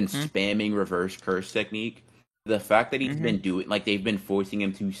just been spamming reverse curse technique. The fact that he's been doing, like, they've been forcing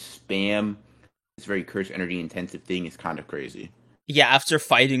him to spam this very curse energy intensive thing is kind of crazy. Yeah, after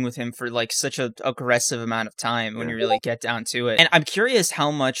fighting with him for, like, such an aggressive amount of time when you really get down to it. And I'm curious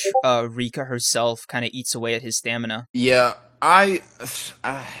how much Rika herself kind of eats away at his stamina. Yeah,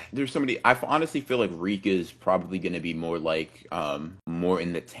 there's somebody, I honestly feel like Rika is probably going to be more like, more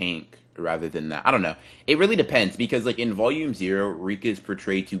in the tank rather than that. I don't know. It really depends because, like, in Volume 0, Rika is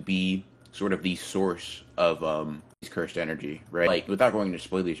portrayed to be sort of the source of cursed energy, right? Like, without going into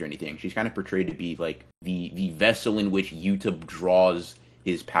spoilers or anything, she's kind of portrayed to be like the vessel in which Yuta draws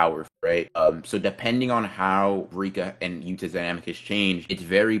his power, right? So depending on how Rika and Yuta's dynamic has changed, it's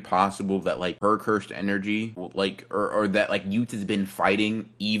very possible that like her cursed energy, like, or that like Yuta's been fighting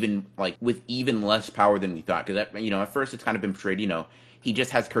even like with even less power than we thought. Because at first it's kind of been portrayed, he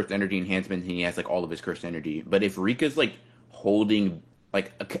just has cursed energy enhancements and he has like all of his cursed energy. But if Rika's like holding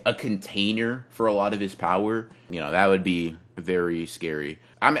like a container for a lot of his power, that would be very scary.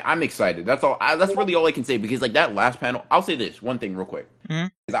 I'm excited. That's all. That's really all I can say because like that last panel. I'll say this one thing real quick.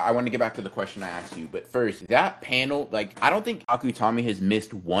 I want to get back to the question I asked you, but first, that panel, like, I don't think Akutami has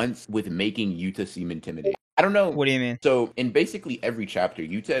missed once with making Yuta seem intimidating. I don't know. What do you mean? So in basically every chapter,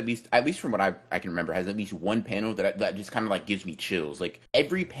 Yuta at least from what I can remember, has at least one panel that just kind of like gives me chills. Like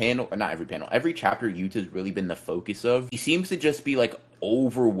every panel, not every panel, every chapter Yuta's really been the focus of. He seems to just be like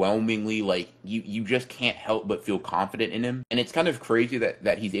overwhelmingly like you just can't help but feel confident in him. And it's kind of crazy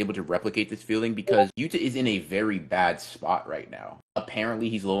that he's able to replicate this feeling because Yuta is in a very bad spot right now. Apparently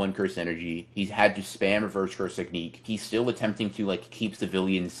he's low on curse energy. He's had to spam reverse curse technique. He's still attempting to like keep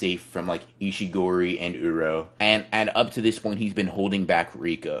civilians safe from like Ishigori and Uro. And up to this point he's been holding back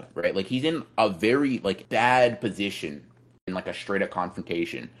Rika, right? Like he's in a very like bad position in like a straight up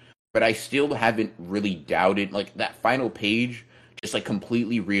confrontation. But I still haven't really doubted like that final page just like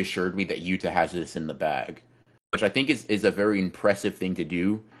completely reassured me that Yuta has this in the bag, which I think is a very impressive thing to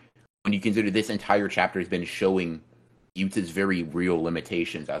do when you consider this entire chapter has been showing Yuta's very real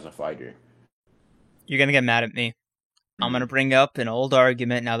limitations as a fighter. You're gonna get mad at me. I'm gonna bring up an old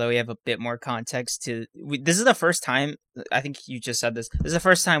argument now that we have a bit more context this is the first time, I think you just said this is the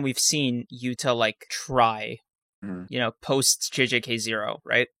first time we've seen Yuta like try, post JJK 0,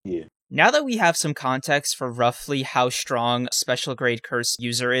 right? Yeah. Now that we have some context for roughly how strong special grade curse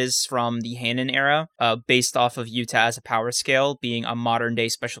user is from the Hanen era, based off of Yuta as a power scale being a modern day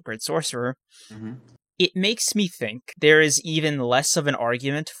special grade sorcerer, it makes me think there is even less of an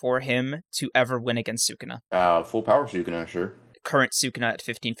argument for him to ever win against Sukuna. Full power Sukuna, sure. Current Sukuna at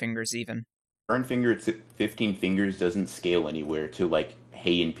 15 fingers even. Current finger at 15 fingers doesn't scale anywhere to like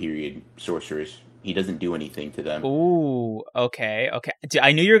Heian period sorcerers. He doesn't do anything to them. Ooh, okay.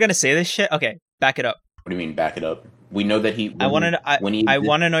 I knew you were gonna say this shit. Okay, back it up. What do you mean, back it up? We know that I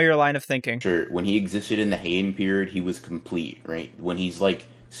want to know your line of thinking. Sure. When he existed in the Heian period, he was complete, right? When he's like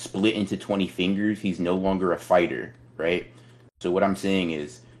split into 20 fingers, he's no longer a fighter, right? So what I'm saying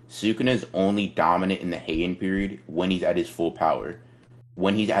is, Sukuna's only dominant in the Heian period when he's at his full power.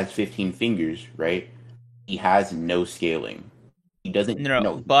 When he's at 15 fingers, right? He has no scaling. He doesn't.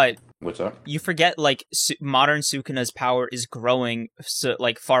 No, but What's up? You forget, like, modern Sukuna's power is growing, so,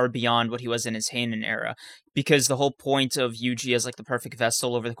 like, far beyond what he was in his Heinen era. Because the whole point of Yuji as, like, the perfect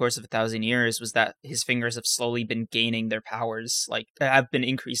vessel over the course of 1,000 years was that his fingers have slowly been gaining their powers, like, have been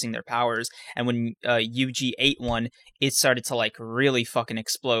increasing their powers. And when Yuji ate one, it started to, like, really fucking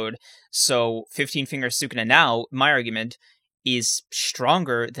explode. So 15-finger Sukuna now, my argument, is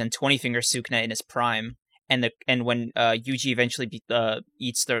stronger than 20-finger Sukuna in his prime. And when Yuji eventually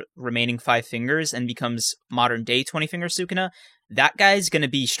eats the remaining 5 fingers and becomes modern day 20-finger Sukuna, that guy's gonna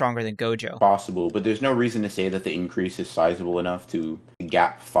be stronger than Gojo. Possible, but there's no reason to say that the increase is sizable enough to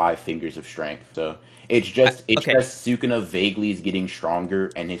gap 5 fingers of strength. So it's just Sukuna vaguely is getting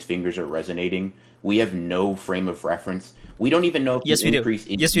stronger and his fingers are resonating. We have no frame of reference. We don't even know if the increase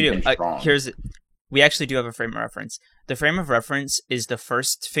is even strong. We actually do have a frame of reference. The frame of reference is the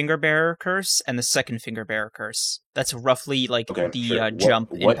first finger bearer curse and the second finger bearer curse. That's roughly like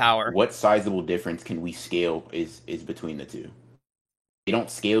jump in power. What sizable difference can we scale is between the two? They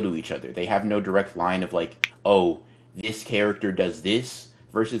don't scale to each other. They have no direct line of like, oh, this character does this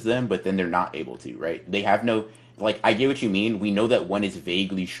versus them, but then they're not able to, right? They have no, like, I get what you mean. We know that one is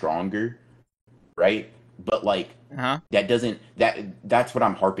vaguely stronger, right? But like, that doesn't, that's what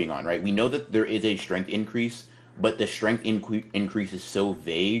I'm harping on, right? We know that there is a strength increase, but the strength increase is so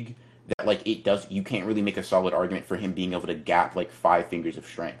vague that like you can't really make a solid argument for him being able to gap like 5 fingers of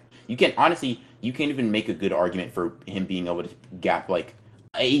strength. You can't even make a good argument for him being able to gap like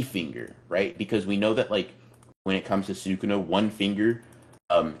a finger, right? Because we know that like when it comes to Sukuna, 1 finger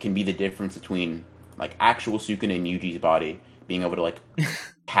can be the difference between like actual Sukuna and Yuji's body being able to like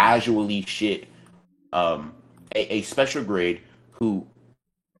casually shit a special grade who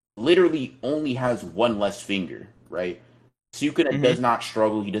literally only has 1 less finger, right? Sukuna does not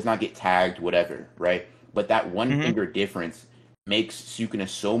struggle, he does not get tagged, whatever, right? But that 1 finger difference makes Sukuna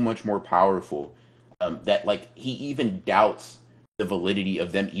so much more powerful that like he even doubts the validity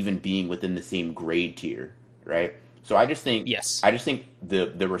of them even being within the same grade tier, right? So I just think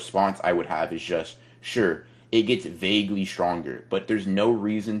the response I would have is just, sure, it gets vaguely stronger, but there's no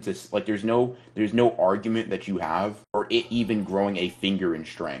reason to like there's no argument that you have for it even growing a finger in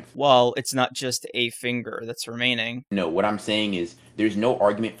strength. Well, it's not just a finger that's remaining. No, what I'm saying is there's no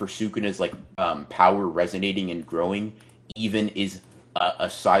argument for Sukuna's like power resonating and growing even is a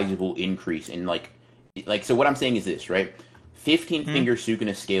sizable increase in like so what I'm saying is this, right? 15 finger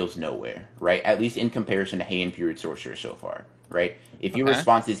Sukuna scales nowhere, right? At least in comparison to Heian Period Sorcerer so far, right? If your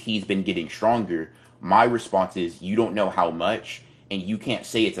response is he's been getting stronger, my response is you don't know how much, and you can't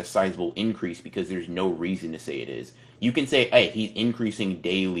say it's a sizable increase because there's no reason to say it is. You can say, hey, he's increasing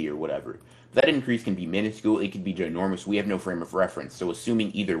daily or whatever. That increase can be minuscule, it could be ginormous. We have no frame of reference. So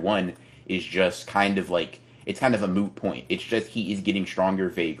assuming either one is just kind of like, it's kind of a moot point. It's just he is getting stronger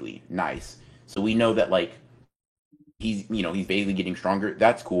vaguely. Nice. So we know that like, he's vaguely getting stronger.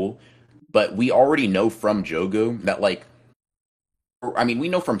 That's cool. But we already know from Jogo that like, I mean, we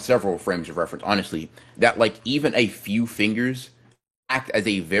know from several frames of reference, honestly, that like even a few fingers act as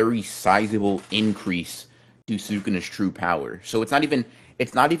a very sizable increase to Sukuna's true power. So it's not even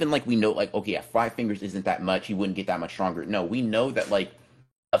like we know like, okay, yeah, 5 fingers isn't that much. He wouldn't get that much stronger. No, we know that like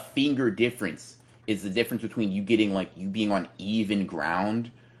a finger difference is the difference between you being on even ground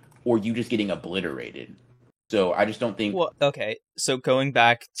or you just getting obliterated. So I just don't think. Well, okay. So going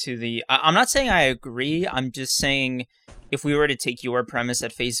back to I'm not saying I agree. I'm just saying if we were to take your premise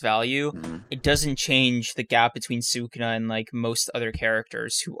at face value, it doesn't change the gap between Sukuna and like most other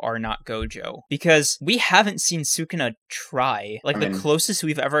characters who are not Gojo. Because we haven't seen Sukuna try. Like the closest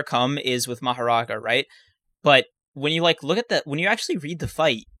we've ever come is with Maharaga, right? But when you like look at when you actually read the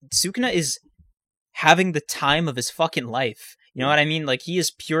fight, Sukuna is having the time of his fucking life. You know what I mean? Like he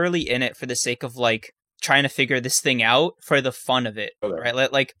is purely in it for the sake of like trying to figure this thing out for the fun of it,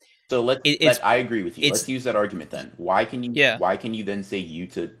 right? Like, so I agree with you. Let's use that argument then. Why can you then say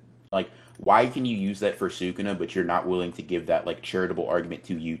Yuta? Like, why can you use that for Sukuna, but you're not willing to give that like charitable argument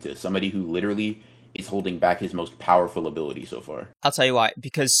to Yuta, somebody who literally is holding back his most powerful ability so far? I'll tell you why.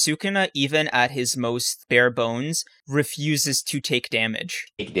 Because Sukuna, even at his most bare bones, refuses to take damage.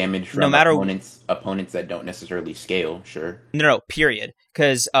 Take damage from opponents that don't necessarily scale, sure. No, period.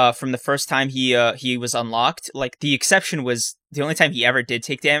 Because from the first time he was unlocked, like the exception was the only time he ever did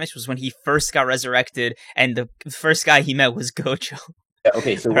take damage was when he first got resurrected, and the first guy he met was Gojo. Yeah,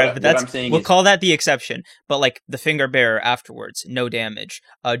 okay, so what I'm saying we'll call that the exception. But like the finger bearer afterwards, no damage.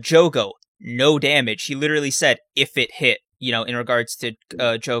 Jogo, no damage. He literally said if it hit, in regards to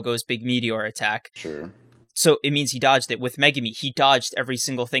Jogo's big meteor attack. Sure. So it means he dodged it. With Megumi, he dodged every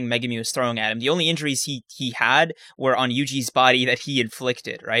single thing Megumi was throwing at him. The only injuries he had were on Yuji's body that he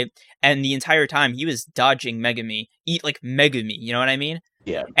inflicted, right? And the entire time he was dodging Megumi. Eat like Megumi, you know what I mean?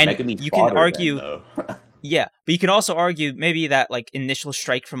 Yeah, And Megumi's you can fodder argue, then, though. yeah, but you can also argue maybe that like initial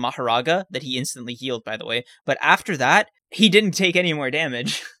strike from Maharaga that he instantly healed, by the way. But after that, he didn't take any more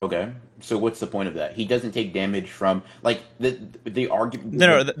damage. Okay, so what's the point of that? He doesn't take damage from like the argument.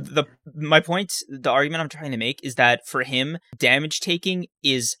 No, my point, the argument I'm trying to make is that for him, damage taking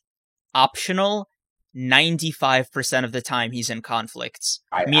is optional 95% of the time he's in conflicts.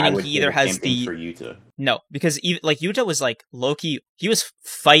 Meaning he either has the for Yuta. No, because even, like Yuta was like Loki, he was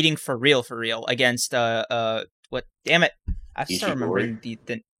fighting for real against what, damn it, I have to start remembering the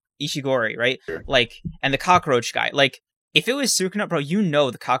Ishigori, right? Sure. Like, and the cockroach guy. Like, if it was Sukuna, bro, you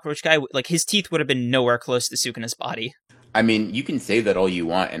know the cockroach guy, like his teeth would have been nowhere close to Sukuna's body. I mean, you can say that all you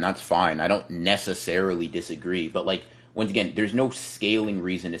want, and that's fine. I don't necessarily disagree, but like once again, there's no scaling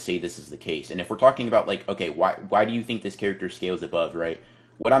reason to say this is the case. And if we're talking about like, okay, why do you think this character scales above, right?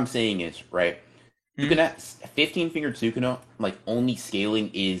 What I'm saying is, right, Sukuna, 15-fingered Sukuna, like only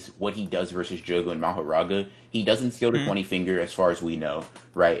scaling is what he does versus Jogo and Maharaga. He doesn't scale to 20-finger as far as we know,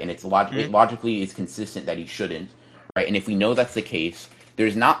 right? And it's it logically is consistent that he shouldn't, right? And if we know that's the case,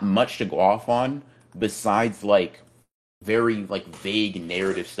 there's not much to go off on besides like very like vague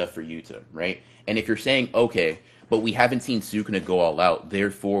narrative stuff for Yuta, right? And if you're saying, okay, but we haven't seen Sukuna go all out,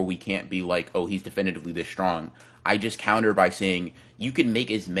 therefore we can't be like, oh, he's definitively this strong. I just counter by saying you can make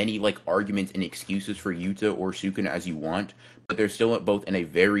as many like arguments and excuses for Yuta or Sukuna as you want, but they're still both in a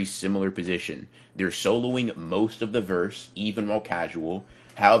very similar position. They're soloing most of the verse, even while casual.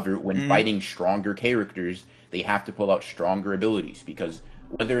 However, when fighting stronger characters, they have to pull out stronger abilities because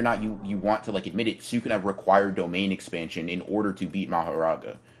whether or not you want to like admit it, Sukuna required domain expansion in order to beat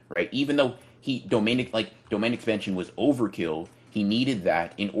Maharaga, right? Even though domain expansion was overkill, he needed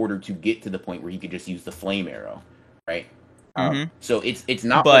that in order to get to the point where he could just use the flame arrow, right? So it's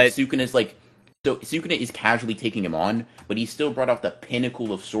not like Sukuna's like, so Sukuna is casually taking him on, but he still brought out the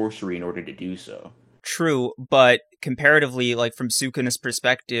pinnacle of sorcery in order to do so. True, but comparatively, like from Sukuna's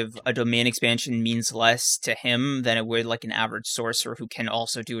perspective, a domain expansion means less to him than it would like an average sorcerer who can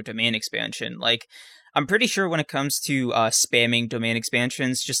also do a domain expansion. Like, I'm pretty sure when it comes to spamming domain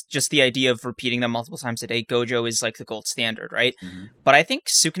expansions, just the idea of repeating them multiple times a day, Gojo is like the gold standard, right? But I think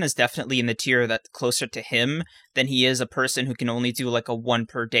Sukuna's definitely in the tier that's closer to him than he is a person who can only do like a one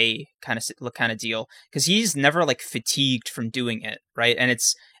per day kind of deal, because he's never like fatigued from doing it, right? And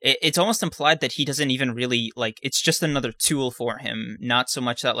it's almost implied that he doesn't even really like, it's just another tool for him, not so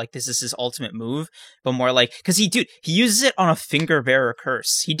much that like this is his ultimate move, but more like, because he uses it on a finger bearer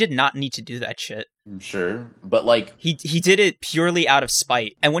curse. He did not need to do that shit. Sure, but like he did it purely out of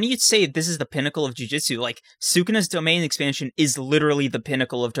spite. And when you say this is the pinnacle of jujitsu, like Sukuna's domain expansion is literally the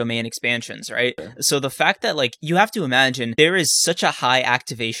pinnacle of domain expansions, right? Sure. So the fact that like you have to imagine there is such a high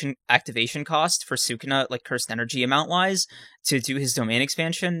activation cost for Sukuna, like cursed energy amount wise, to do his domain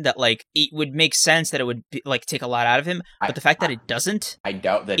expansion, that like it would make sense that it would be, like take a lot out of him. But the fact that it doesn't, I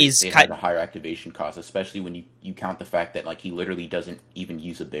doubt that it has a higher activation cost, especially when you count the fact that like he literally doesn't even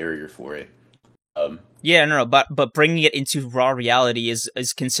use a barrier for it. Yeah, no, but bringing it into raw reality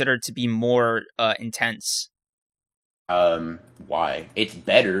is considered to be more intense. Why? It's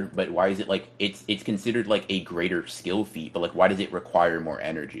better, but why is it like it's considered like a greater skill feat, but like why does it require more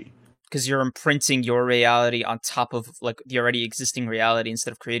energy? Because you're imprinting your reality on top of like the already existing reality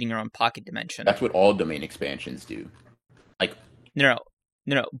instead of creating your own pocket dimension. That's what all domain expansions do. Like No,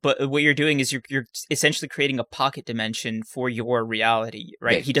 but what you're doing is you're essentially creating a pocket dimension for your reality,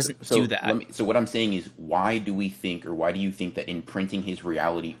 right? Okay, he doesn't do that. So what I'm saying is, why do you think that imprinting his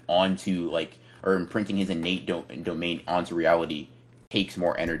reality onto like, or imprinting his innate domain onto reality takes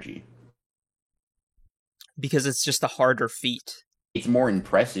more energy? Because it's just a harder feat. It's more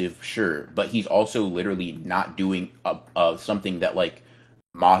impressive, sure, but he's also literally not doing something that like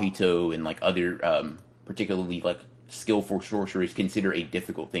Mahito and like other particularly like skillful sorcerers consider a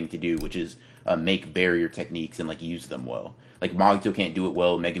difficult thing to do, which is make barrier techniques and like use them well. Like Mahito can't do it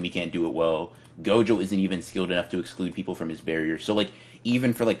well, Megumi can't do it well. Gojo isn't even skilled enough to exclude people from his barrier. So like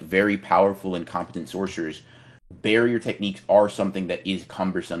even for like very powerful and competent sorcerers, barrier techniques are something that is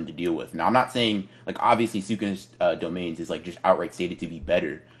cumbersome to deal with. Now I'm not saying like obviously Sukuna's domains is like just outright stated to be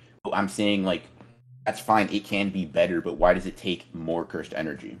better, but I'm saying like that's fine, it can be better, but why does it take more cursed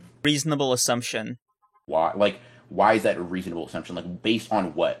energy? Reasonable assumption. Why is that a reasonable assumption? Like, based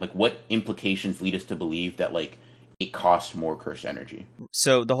on what? Like, what implications lead us to believe that, like, it costs more cursed energy.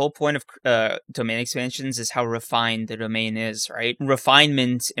 So the whole point of domain expansions is how refined the domain is, right?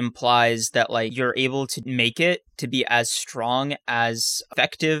 Refinement implies that like you're able to make it to be as strong, as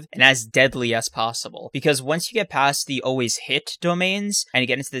effective, and as deadly as possible. Because once you get past the always hit domains and you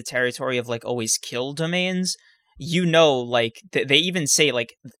get into the territory of like always kill domains, you know, like they even say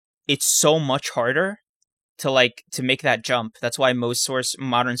like it's so much harder to make that jump. That's why most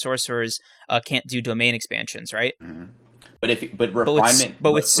modern sorcerers can't do domain expansions, right? Mm-hmm. But refinement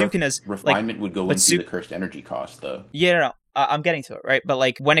Sukuna's refinement would go into the cursed energy cost though. Yeah, no, I'm getting to it, right? But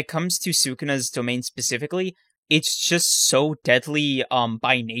like when it comes to Sukuna's domain specifically, it's just so deadly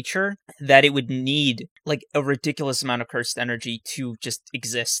by nature that it would need like a ridiculous amount of cursed energy to just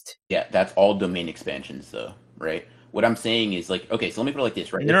exist. Yeah, that's all domain expansions though, right? What I'm saying is like, okay, so let me put it like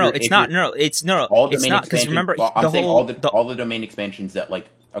this, right? No, it's not. All it's domain not, because remember I'm saying all the domain expansions that like,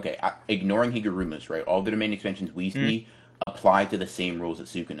 okay, ignoring Higuruma's, right? All the domain expansions we see apply to the same rules that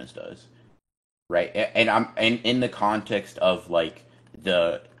Sukuna's does, right? And in the context of like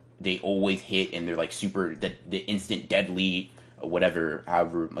they always hit and they're like super the instant deadly or whatever,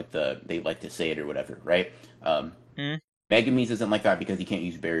 however like they like to say it or whatever, right? Megumi's isn't like that because he can't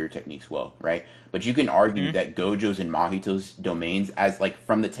use barrier techniques well, right? But you can argue that Gojo's and Mahito's domains, as like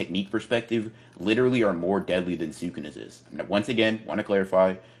from the technique perspective, literally are more deadly than Sukuna's is. Now, once again, want to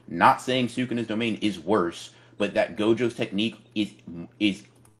clarify, not saying Sukuna's domain is worse, but that Gojo's technique is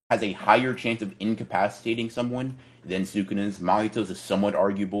has a higher chance of incapacitating someone than Sukuna's. Mahito's is somewhat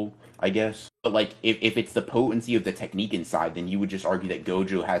arguable, I guess. But like if it's the potency of the technique inside, then you would just argue that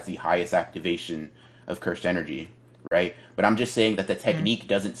Gojo has the highest activation of cursed energy. Right, but I'm just saying that the technique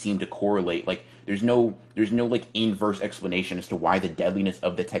doesn't seem to correlate. Like, there's no like inverse explanation as to why the deadliness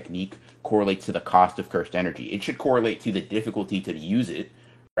of the technique correlates to the cost of cursed energy. It should correlate to the difficulty to use it,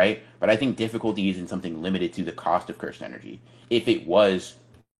 right? But I think difficulty isn't something limited to the cost of cursed energy. If it was,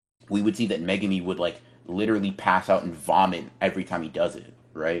 we would see that Megumi would like literally pass out and vomit every time he does it,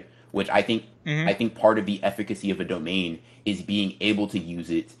 right? Which I think part of the efficacy of a domain is being able to use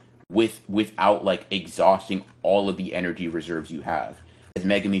it without like exhausting all of the energy reserves you have. As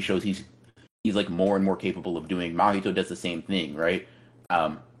Megumi shows, he's like more and more capable of doing. Mahito does the same thing, right?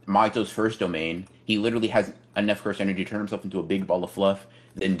 Mahito's first domain, he literally has enough cursed energy to turn himself into a big ball of fluff,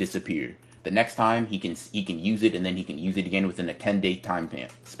 then disappear. The next time he can use it, and then he can use it again within a 10-day time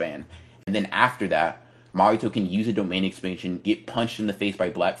span. And then after that, Mahito can use a domain expansion, get punched in the face by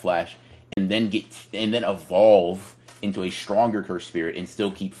Black Flash, and then evolve into a stronger cursed spirit and still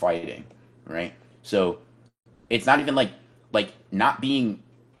keep fighting, right? So it's not even like not being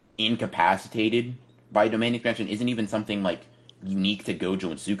incapacitated by domain expansion isn't even something like unique to Gojo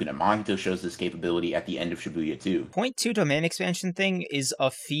and Sukuna. Mahito shows this capability at the end of Shibuya too. Point 2 domain expansion thing is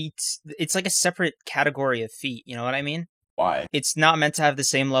a feat. It's like a separate category of feat. You know what I mean? Why? It's not meant to have the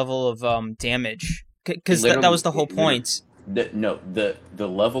same level of damage because that was the whole point. The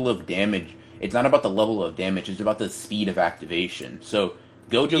level of damage. It's not about the level of damage. It's about the speed of activation. So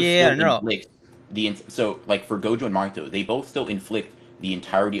Gojo inflicts so like for Gojo and Mahito, they both still inflict the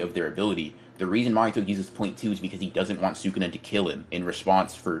entirety of their ability. The reason Mahito uses point 2 is because he doesn't want Sukuna to kill him in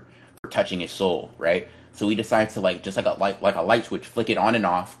response for touching his soul, right? So he decides to like just like a light switch, flick it on and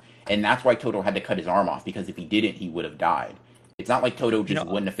off, and that's why Toto had to cut his arm off, because if he didn't, he would have died. It's not like Toto just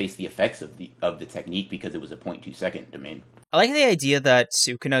wouldn't have faced the effects of the technique because it was a 0.2 second domain. I like the idea that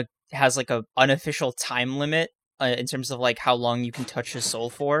Sukuna has like a unofficial time limit in terms of like how long you can touch his soul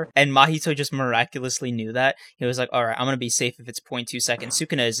for, and Mahito just miraculously knew that. He was like, all right, I'm gonna be safe if it's 0.2 seconds.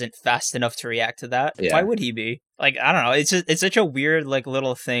 Sukuna isn't fast enough to react to that. Yeah. Why would he be? Like, I don't know. It's such a weird like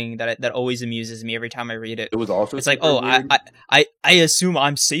little thing that always amuses me every time I read it. It was also, it's like, oh, I assume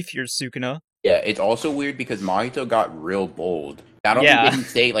I'm safe here, Sukuna. Yeah, it's also weird because Mahito got real bold. Not only did he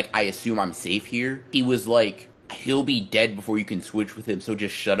say like, I assume I'm safe here, he was like, he'll be dead before you can switch with him, so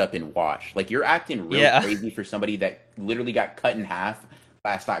just shut up and watch. Like, you're acting real crazy for somebody that literally got cut in half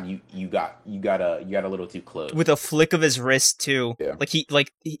last time. You got a little too close with a flick of his wrist too. Yeah.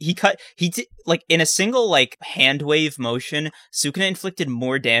 He did like in a single like hand wave motion. Sukuna inflicted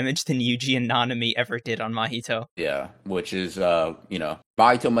more damage than Yuji and Nanami ever did on Mahito. Yeah, which is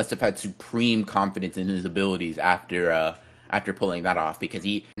Mahito must have had supreme confidence in his abilities after pulling that off, because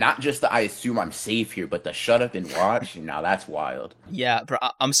he, not just the I assume I'm safe here, but the shut up and watch, now that's wild. Yeah, bro,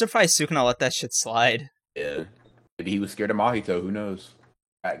 I'm surprised Sukuna let that shit slide. Yeah. Maybe he was scared of Mahito, who knows?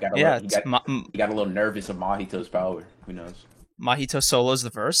 He got a little nervous of Mahito's power, who knows? Mahito solos the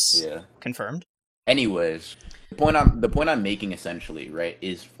verse? Yeah. Confirmed. Anyways, the point I'm making essentially, right,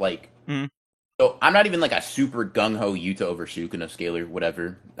 is like, so I'm not even like a super gung-ho Yuta over Sukuna scaler,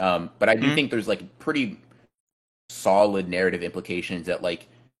 whatever, but I do think there's like pretty solid narrative implications that like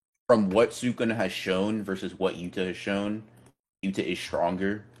from what Sukuna has shown versus what Yuta has shown, Yuta is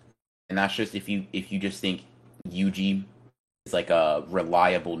stronger, and that's just if you just think Yuji is like a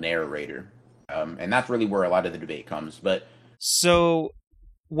reliable narrator, and that's really where a lot of the debate comes. But so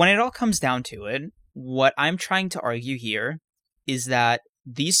when it all comes down to it, what I'm trying to argue here is that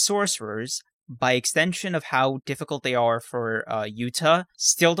these sorcerers, by extension of how difficult they are for Yuta,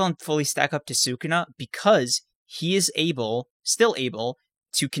 still don't fully stack up to Sukuna because he is still able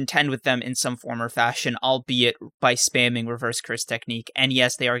to contend with them in some form or fashion, albeit by spamming reverse curse technique, and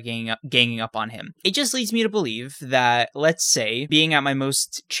yes, they are ganging up on him. It just leads me to believe that, let's say, being at my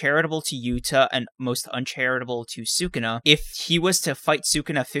most charitable to Yuta and most uncharitable to Sukuna, if he was to fight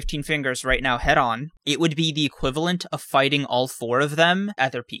Sukuna 15 fingers right now head on, it would be the equivalent of fighting all four of them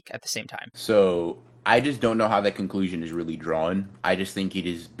at their peak at the same time. So I just don't know how that conclusion is really drawn. I just think it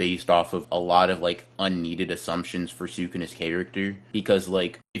is based off of a lot of like unneeded assumptions for Sukuna's character. Because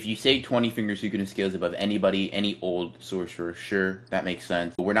like if you say 20 finger Sukuna skills above anybody, any old sorcerer, sure, that makes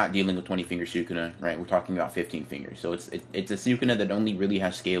sense. But we're not dealing with 20 finger Sukuna, right? We're talking about 15 fingers. So it's a Sukuna that only really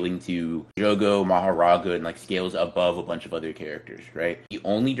has scaling to Jogo, Maharaga, and like scales above a bunch of other characters, right? The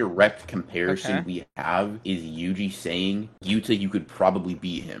only direct comparison we have is Yuji saying, Yuta, you could probably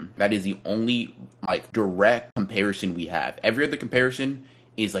beat him. That is the only like direct comparison we have. Every other comparison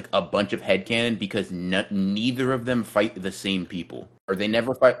is like a bunch of headcanon because neither of them fight the same people, or they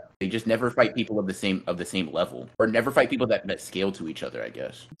just never fight people of the same level, or never fight people that scale to each other, I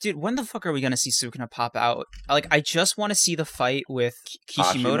guess. Dude, when the fuck are we gonna see Sukuna pop out? Like, I just want to see the fight with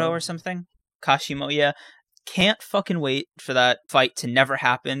Kishimoto or something. Kashimo, yeah. Can't fucking wait for that fight to never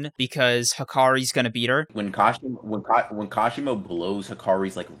happen because Hikari's gonna beat her. When Kashimo blows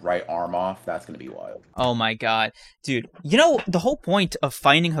Hikari's like right arm off, that's gonna be wild. Oh my god. Dude, you know, the whole point of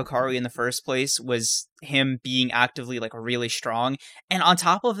finding Hikari in the first place was him being actively like really strong. And on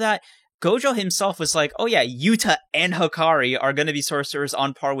top of that, Gojo himself was like, oh yeah, Yuta and Hikari are gonna be sorcerers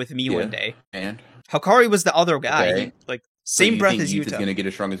on par with me one day. And Hikari was the other guy. Okay. Like, same breath as Yuta. Yuta's gonna get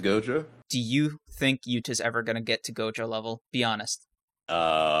as strong as Gojo? Do you think Yuta's ever gonna get to Gojo level? Be honest.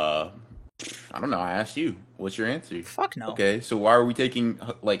 I don't know. I asked you. What's your answer? Fuck no. Okay, so why are we taking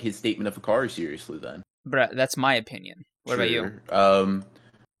like his statement of Hikari seriously then? Bruh, that's my opinion. What about you?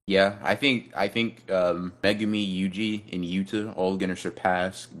 Yeah, I think Megumi, Yuji, and Yuta all gonna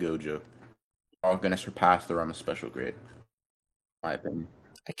surpass Gojo. All gonna surpass the realm of special grade. My opinion.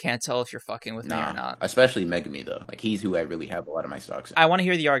 I can't tell if you're fucking with me or not. Especially Megumi, though. Like, he's who I really have a lot of my stocks in. I want to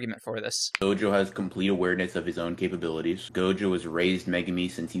hear the argument for this. Gojo has complete awareness of his own capabilities. Gojo has raised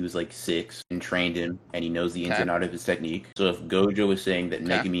Megumi since he was like 6 and trained him, and he knows the ins and outs of his technique. So if Gojo is saying that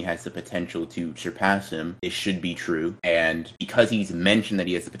Megumi has the potential to surpass him, it should be true. And because he's mentioned that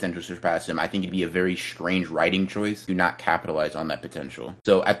he has the potential to surpass him, I think it'd be a very strange writing choice to not capitalize on that potential.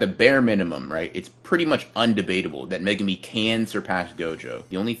 So at the bare minimum, right, it's pretty much undebatable that Megumi can surpass Gojo.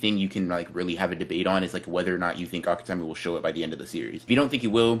 The only thing you can like really have a debate on is like whether or not you think Akutami will show it by the end of the series. If you don't think he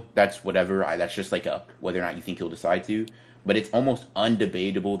will, that's whatever. That's just like whether or not you think he'll decide to. But it's almost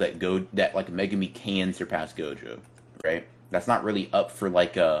undebatable that like Megumi can surpass Gojo, right? That's not really up for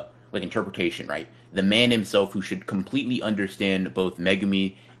like interpretation, right? The man himself, who should completely understand both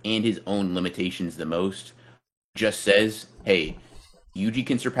Megumi and his own limitations the most, just says, "Hey, Yuji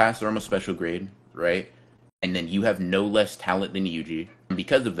can surpass the realm of special grade, right? And then you have no less talent than Yuji. And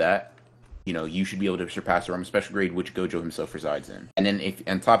because of that, you know, you should be able to surpass the realm of special grade, which Gojo himself resides in. And then if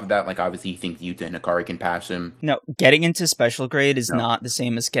on top of that, like obviously he thinks Yuta and Hikari can pass him. No, getting into special grade is not the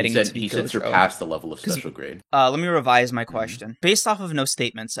same as getting into He said surpass the level of special grade. Let me revise my question. Based off of no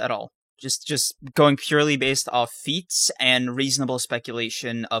statements at all. Just going purely based off feats and reasonable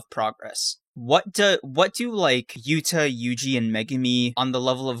speculation of progress. What do like Yuta, Yuji, and Megumi on the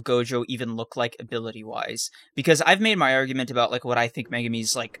level of Gojo even look like ability-wise? Because I've made my argument about like what I think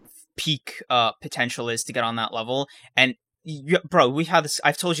Megumi's like peak potential is to get on that level, and bro, we have this.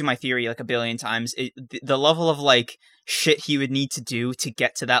 I've told you my theory like a billion times. The level of like shit he would need to do to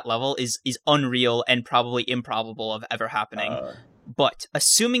get to that level is unreal and probably improbable of ever happening. But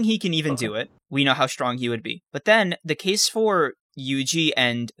assuming he can even do it, we know how strong he would be. But then the case for Yuji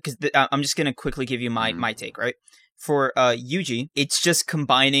and because I'm just gonna quickly give you my take, right? For Yuji, it's just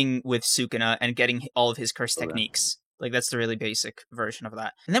combining with Sukuna and getting all of his curse techniques. Like, that's the really basic version of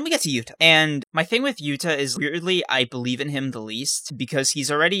that. And then we get to Yuta. And my thing with Yuta is, weirdly, I believe in him the least, because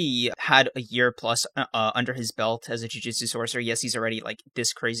he's already had a year plus under his belt as a Jujutsu sorcerer. Yes, he's already, like,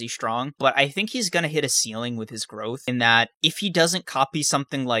 this crazy strong, but I think he's gonna hit a ceiling with his growth, in that if he doesn't copy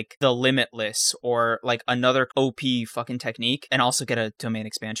something like the Limitless, or, like, another OP fucking technique, and also get a domain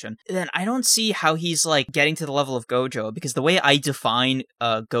expansion, then I don't see how he's, like, getting to the level of Gojo, because the way I define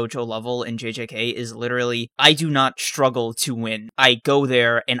Gojo level in JJK is literally, I do not struggle to win. I go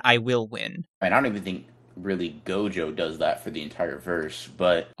there and I will win. I don't even think really Gojo does that for the entire verse,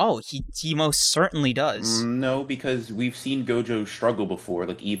 but... Oh, he most certainly does. No, because we've seen Gojo struggle before,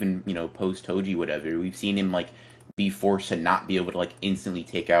 like, even, you know, post-Toji, whatever. We've seen him, like, be forced to not be able to, like, instantly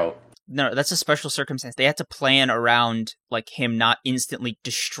take out... No, that's a special circumstance. They had to plan around, like, him not instantly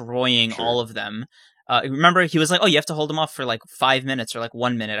destroying all of them. Remember, he was like, oh, you have to hold him off for, like, 5 minutes or, like,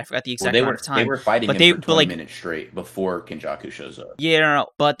 1 minute. I forgot the exact amount of time. They were fighting him for 20 minutes straight before Kenjaku shows up. Yeah, no.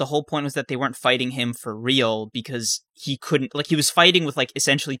 But the whole point was that they weren't fighting him for real, because he couldn't... Like, he was fighting with, like,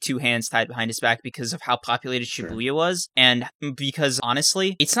 essentially 2 hands tied behind his back because of how populated Shibuya was. And because,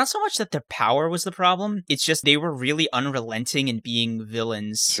 honestly, it's not so much that their power was the problem. It's just they were really unrelenting in being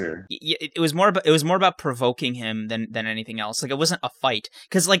villains. Sure. It was more about provoking him than anything else. Like, it wasn't a fight.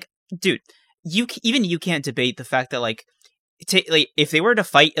 Because, like, dude... You can't debate the fact that, like, if they were to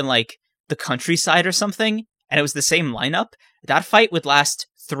fight in, like, the countryside or something, and it was the same lineup, that fight would last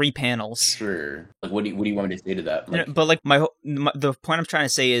 3 panels. Sure. Like, what do you want me to say to that? Like... But, like, the point I'm trying to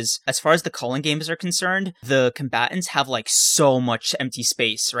say is, as far as the calling games are concerned, the combatants have, like, so much empty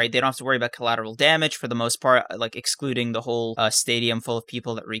space, right? They don't have to worry about collateral damage for the most part, like, excluding the whole stadium full of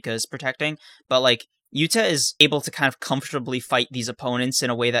people that Rika is protecting. But, like, Yuta is able to kind of comfortably fight these opponents in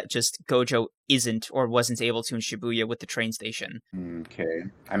a way that just Gojo isn't or wasn't able to in Shibuya with the train station. Okay.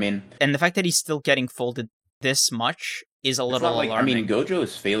 I mean... And the fact that he's still getting folded this much is a little alarming. I mean, Gojo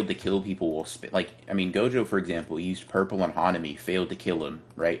has failed to kill people. Gojo, for example, used purple on Hanami, failed to kill him,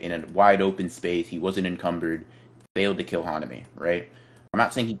 right? In a wide open space, he wasn't encumbered, failed to kill Hanami, right? I'm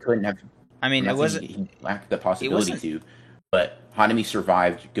not saying he couldn't have... I mean, it wasn't... He lacked the possibility to... But Hanami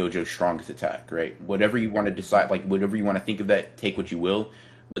survived Gojo's strongest attack, right? Whatever you want to decide, like, whatever you want to think of that, take what you will.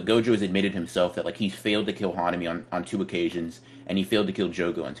 But Gojo has admitted himself that, like, he's failed to kill Hanami on 2 occasions, and he failed to kill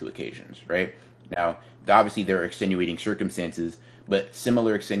Jogo on 2 occasions, right? Now, obviously there are extenuating circumstances, but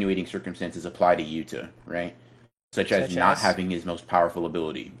similar extenuating circumstances apply to Yuta, right? Such as not having his most powerful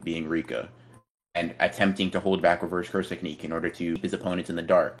ability, being Rika, and attempting to hold back reverse curse technique in order to keep his opponents in the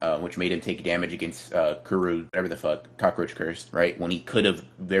dark, which made him take damage against Kuru, whatever the fuck, cockroach curse, right? When he could have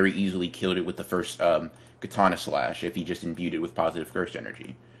very easily killed it with the first katana slash if he just imbued it with positive curse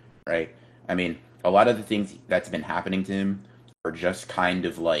energy, right? I mean, a lot of the things that's been happening to him are just kind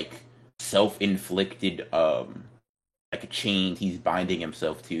of like self-inflicted, like chains he's binding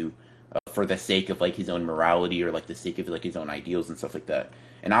himself to for the sake of like his own morality or like the sake of like his own ideals and stuff like that.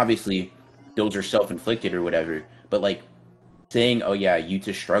 And obviously, those are self-inflicted or whatever, but like saying, oh yeah,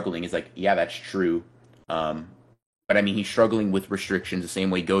 Yuta's struggling is like, yeah, that's true. But I mean, he's struggling with restrictions the same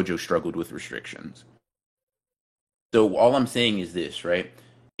way Gojo struggled with restrictions. So all I'm saying is this, right?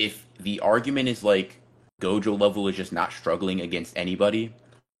 If the argument is like Gojo level is just not struggling against anybody,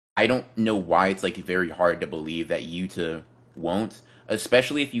 I don't know why it's like very hard to believe that Yuta won't,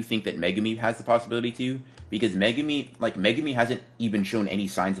 especially if you think that Megumi has the possibility to. Because Megumi hasn't even shown any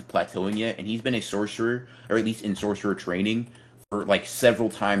signs of plateauing yet, and he's been a sorcerer, or at least in sorcerer training, for like several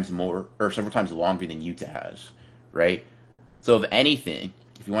times longer than Yuta has, right? So if anything,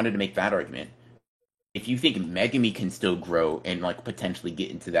 if you wanted to make that argument, if you think Megumi can still grow and like potentially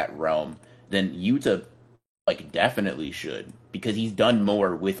get into that realm, then Yuta like definitely should, because he's done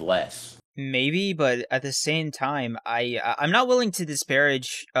more with less. Maybe, but at the same time, I'm not willing to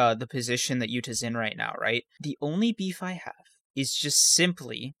disparage the position that Yuta's in right now, right? The only beef I have is just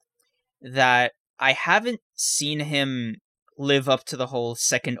simply that I haven't seen him live up to the whole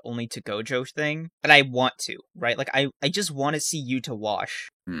second only to Gojo thing, but I want to, right? Like, I just want to see Yuta wash.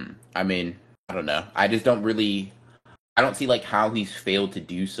 I mean, I don't know. I don't see, like, how he's failed to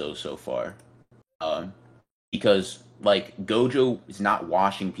do so far. Because... like, Gojo is not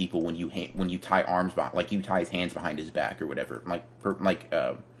washing people when you tie arms behind, like you tie his hands behind his back or whatever.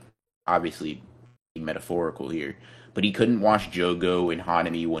 Obviously being metaphorical here, but he couldn't wash Jogo and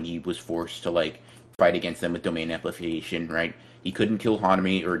Hanami when he was forced to like fight against them with domain amplification, right? He couldn't kill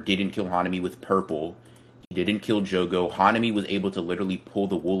Hanami, or didn't kill Hanami with purple. He didn't kill Jogo. Hanami was able to literally pull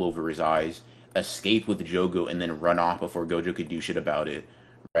the wool over his eyes, escape with Jogo, and then run off before Gojo could do shit about it,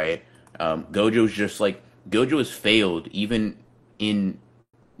 right? Gojo has failed even in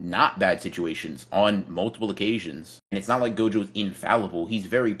not bad situations on multiple occasions. And it's not like Gojo's infallible. He's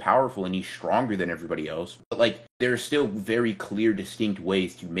very powerful and he's stronger than everybody else. But like there are still very clear, distinct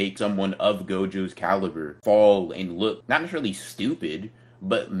ways to make someone of Gojo's caliber fall and look not necessarily stupid,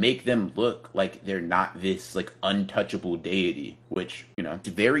 but make them look like they're not this like untouchable deity, which, you know, it's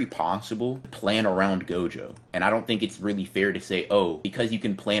very possible to plan around Gojo. And I don't think it's really fair to say, oh, because you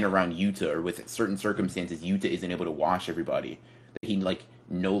can plan around Yuta or with certain circumstances, Yuta isn't able to wash everybody, that he like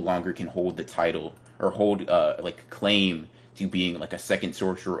no longer can hold the title or hold like claim to being like a second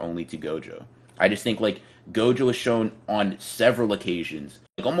sorcerer only to Gojo. I just think like Gojo is shown on several occasions,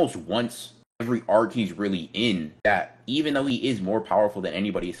 like almost once every arc he's really in, that even though he is more powerful than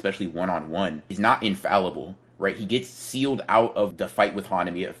anybody, especially one-on-one, he's not infallible, right? He gets sealed out of the fight with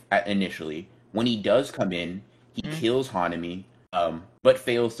Hanami initially. When he does come in, he kills Hanami, but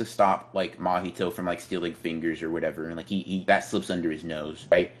fails to stop like Mahito from like stealing fingers or whatever, and like he that slips under his nose,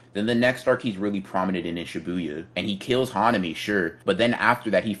 right? Then the next arc he's really prominent in is Shibuya, and he kills Hanami, sure, but then after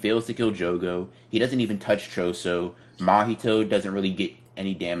that he fails to kill Jogo. He doesn't even touch Choso. Mahito doesn't really get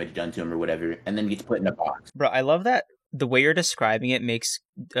any damage done to him or whatever, and then gets put in a box. Bro, I love that the way you're describing it makes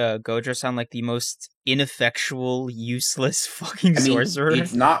Gojo sound like the most ineffectual, useless fucking sorcerer.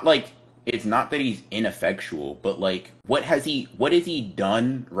 It's not that he's ineffectual, but like what has he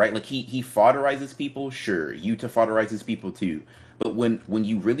done, right? Like he fodderizes people, sure. Yuta fodderizes people too. But when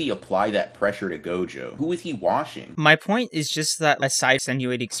you really apply that pressure to Gojo, who is he washing? My point is just that aside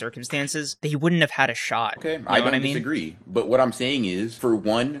extenuating circumstances, they wouldn't have had a shot. Okay, I don't disagree. But what I'm saying is, for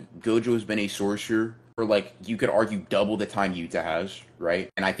one, Gojo has been a sorcerer for like you could argue double the time Yuta has, right?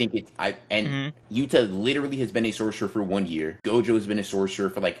 And I think Yuta literally has been a sorcerer for 1 year. Gojo has been a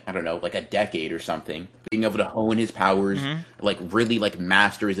sorcerer for like, I don't know, like a decade or something. Being able to hone his powers, like really like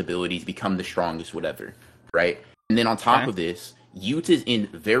master his abilities, become the strongest, whatever, right? And then on top of this, Yuta's in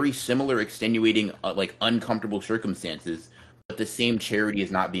very similar extenuating, like uncomfortable circumstances, but the same charity is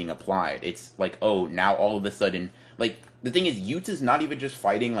not being applied. It's like, oh, now all of a sudden, like the thing is, Yuta's not even just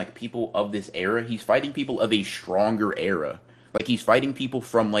fighting like people of this era. He's fighting people of a stronger era. Like he's fighting people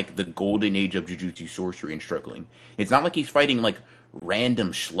from like the golden age of Jujutsu sorcery and struggling. It's not like he's fighting like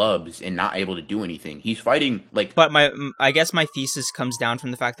random schlubs and not able to do anything. He's fighting like. But I guess my thesis comes down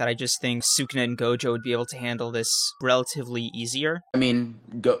from the fact that I just think Sukuna and Gojo would be able to handle this relatively easier. I mean,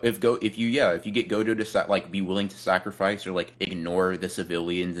 if you get Gojo to like be willing to sacrifice or like ignore the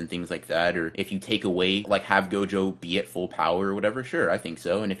civilians and things like that, or if you take away like have Gojo be at full power or whatever, sure, I think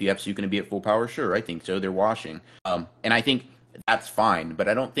so. And if you have Sukuna be at full power, sure, I think so. They're washing. And I think that's fine. But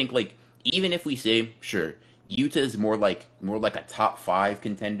I don't think like even if we say sure, Yuta is more like a top 5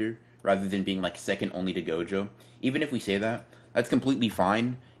 contender rather than being like second only to Gojo. Even if we say that, that's completely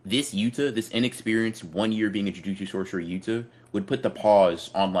fine. This Yuta, this inexperienced 1 year being a Jujutsu sorcerer Yuta, would put the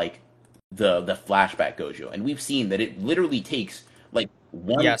pause on like the flashback Gojo, and we've seen that it literally takes like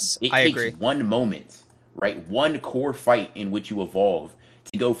one. Yes, I agree. One moment, right? One core fight in which you evolve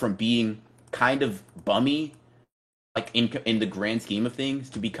to go from being kind of bummy, like in the grand scheme of things,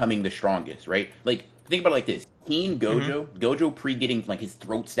 to becoming the strongest, right? Like. Think about it like this. Teen Gojo, Gojo pre-getting like his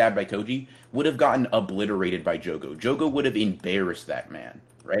throat stabbed by Toji, would have gotten obliterated by Jogo. Jogo would have embarrassed that man,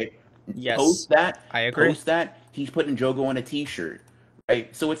 right? Yes. I agree. Post that, he's putting Jogo on a t-shirt,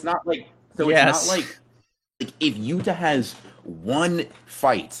 right? So it's not like it's not like if Yuta has one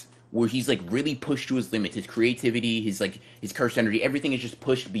fight where he's like really pushed to his limits, his creativity, his curse energy, everything is just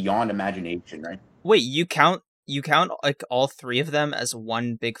pushed beyond imagination, right? Wait, you count like all 3 of them as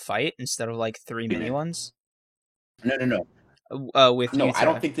one big fight instead of like 3 mini ones? No. With no, Yuta. I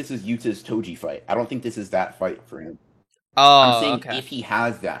don't think this is Yuta's Toji fight. I don't think this is that fight for him. Oh, I'm saying if he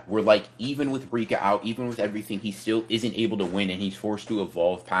has that, where like even with Rika out, even with everything, he still isn't able to win, and he's forced to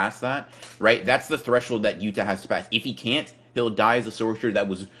evolve past that. Right? That's the threshold that Yuta has to pass. If he can't, he'll die as a sorcerer that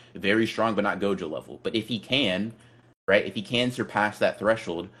was very strong, but not Gojo level. But if he can, right? If he can surpass that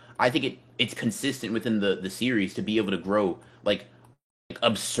threshold, I think it's consistent within the series to be able to grow like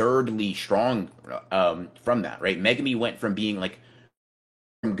absurdly strong from that, right? Megami went from being like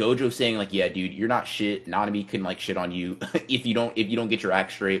from Gojo saying like, yeah, dude, you're not shit. Nanami can like shit on you if you don't get your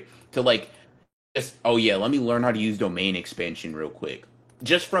act straight, to like just, oh yeah, let me learn how to use domain expansion real quick.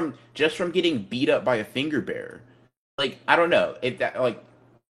 Just from getting beat up by a finger bearer. Like, I don't know. If that like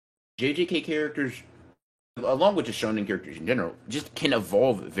JJK characters, along with just shonen characters in general, just can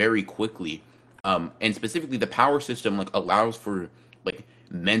evolve very quickly. And specifically the power system like allows for like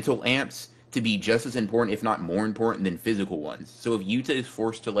mental amps to be just as important, if not more important, than physical ones. So if Yuta is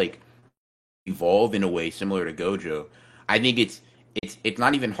forced to like evolve in a way similar to Gojo, I think it's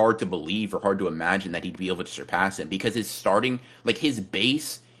not even hard to believe or hard to imagine that he'd be able to surpass him, because his starting, like his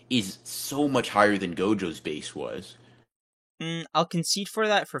base is so much higher than Gojo's base was. I'll concede for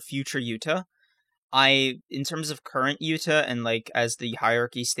that for future Yuta. In terms of current Yuta and like as the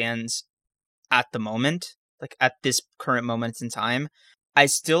hierarchy stands at the moment, like at this current moment in time, I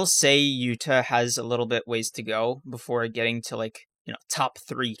still say Yuta has a little bit ways to go before getting to like, top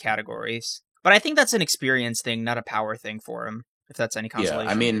 3 categories. But I think that's an experience thing, not a power thing for him, if that's any consolation.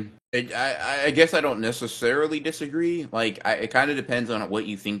 Yeah, I mean, I guess I don't necessarily disagree. Like, it kind of depends on what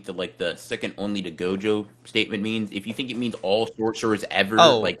you think the second only to Gojo statement means. If you think it means all sorcerers ever,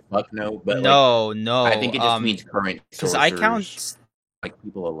 fuck no. But no, I think it just means current sorcerers. Because I count like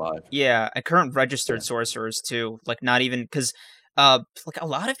people alive. Yeah, and current registered sorcerers too. Like not even because like a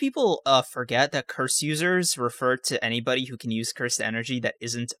lot of people forget that curse users refer to anybody who can use cursed energy that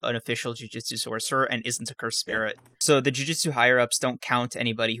isn't an official jujutsu sorcerer and isn't a cursed spirit. So the jujutsu higher ups don't count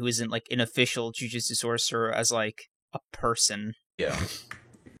anybody who isn't like an official jujutsu sorcerer as like a person. Yeah,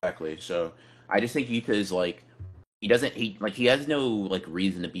 exactly. So I just think Yuta is like he has no like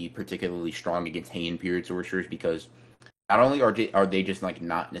reason to be particularly strong against Heian period sorcerers because not only are they just like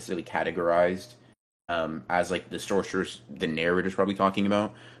not necessarily categorized as like the sorcerers the narrator's probably talking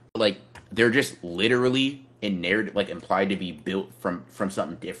about, but like they're just literally in narrative like implied to be built from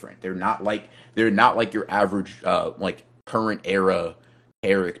something different. They're not like your average like current era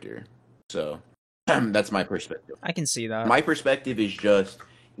character. So that's my perspective. I can see that. My perspective is just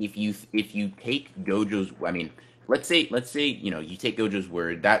if you take Gojo's, I mean, let's say you take Gojo's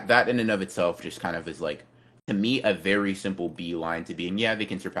word, that in and of itself just kind of is like, to me, a very simple beeline to being, they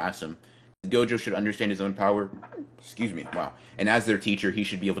can surpass him. Gojo should understand his own power. Excuse me. Wow. And as their teacher, he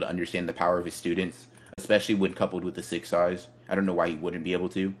should be able to understand the power of his students, especially when coupled with the 6 eyes. I don't know why he wouldn't be able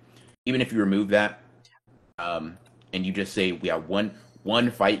to. Even if you remove that, and you just say,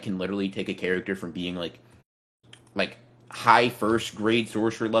 one fight can literally take a character from being like high first grade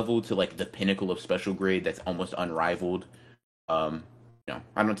sorcerer level to like the pinnacle of special grade that's almost unrivaled. I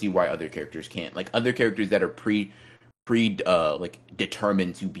don't see why other characters can't. Like other characters that are like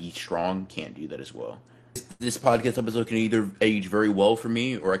determined to be strong can't do that as well. This podcast episode can either age very well for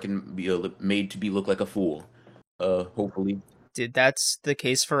me, or I can be made to look like a fool. Hopefully. Dude, that's the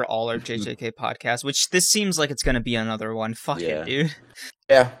case for all our JJK podcasts, which this seems like it's going to be another one. Fuck it, dude.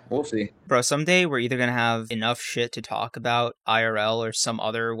 Yeah, we'll see. Bro, someday we're either going to have enough shit to talk about IRL or some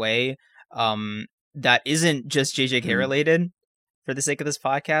other way that isn't just JJK related for the sake of this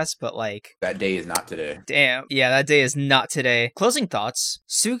podcast, but like... That day is not today. Damn. Yeah, that day is not today. Closing thoughts.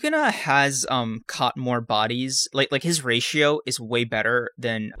 Sukuna has caught more bodies. Like his ratio is way better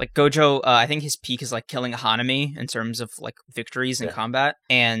than... Like Gojo, I think his peak is like killing Hanami in terms of like victories in combat.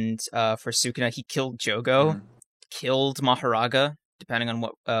 And for Sukuna, he killed Jogo, killed Maharaga, depending on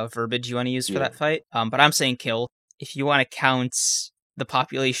what verbiage you want to use for that fight. But I'm saying kill. If you want to count the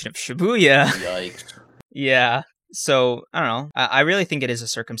population of Shibuya... Yikes. Yeah. So, I don't know. I really think it is a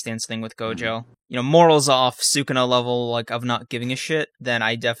circumstance thing with Gojo. Morals off, Sukuna level, like, of not giving a shit, then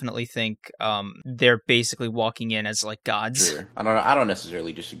I definitely think they're basically walking in as, like, gods. Sure. I don't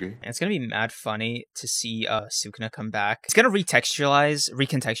necessarily disagree. And it's gonna be mad funny to see Sukuna come back. It's gonna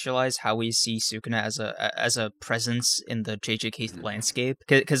recontextualize how we see Sukuna as a presence in the JJK landscape.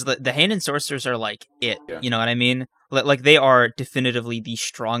 Because the Heian sorcerers are, like, it. Yeah. You know what I mean? Like, they are definitively the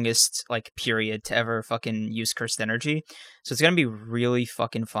strongest, like, period to ever fucking use cursed energy. So it's gonna be really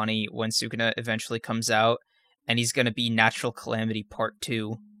fucking funny when Sukuna eventually comes out, and he's gonna be Natural Calamity Part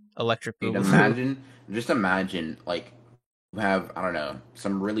 2, Electric Boogaloo. Just imagine, like, you have, I don't know,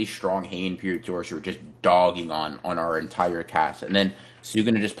 some really strong Heian period sorcerer just dogging on our entire cast, and then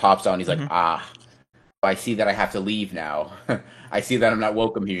Sukuna just pops out and he's like, I see that I have to leave now. I see that I'm not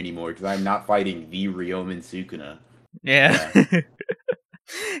welcome here anymore, because I'm not fighting the Ryomen Sukuna. Yeah.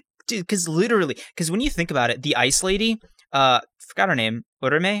 Dude, because when you think about it, the Ice Lady, forgot her name,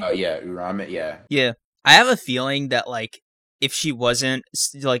 Urame? Oh, yeah, Urame, yeah. Yeah. I have a feeling that, like, if she wasn't,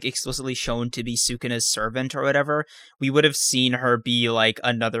 like, explicitly shown to be Sukuna's servant or whatever, we would have seen her be, like,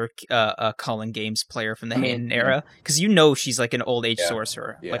 another Cullen Games player from the Heian era. Because she's, like, an old age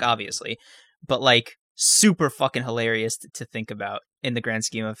sorcerer, like, obviously. But, like, super fucking hilarious to think about in the grand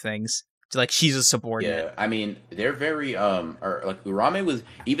scheme of things. Like, she's a subordinate. Yeah, I mean, they're very, or, like, Urame was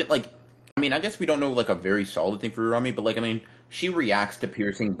even, like, I mean, I guess we don't know, like, a very solid thing for Urame, but, like, I mean, she reacts to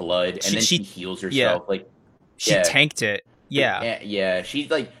piercing blood, and then she heals herself, like... She tanked it, Yeah,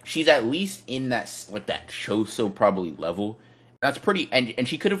 she's at least in that, like, that Choso probably level. That's pretty, and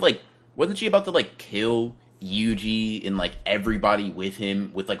she could have, like, wasn't she about to, like, kill Yuji and, like, everybody with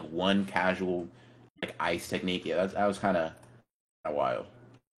him with, like, one casual, like, ice technique? Yeah, that was kind of wild.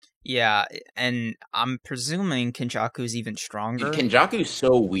 Yeah, and I'm presuming Kenjaku's even stronger. Kenjaku's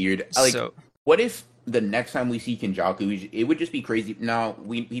so weird. Like, So what if the next time we see Kenjaku, it would just be crazy. Now,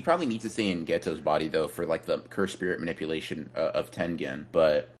 he probably needs to stay in Geto's body though for like the curse spirit manipulation of Tengen.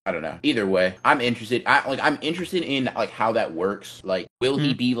 But I don't know. Either way, I'm interested. I'm interested in like how that works. Like, will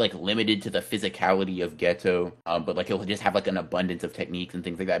he be like limited to the physicality of Geto? But like he'll just have like an abundance of techniques and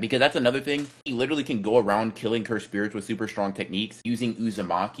things like that. Because that's another thing. He literally can go around killing cursed spirits with super strong techniques using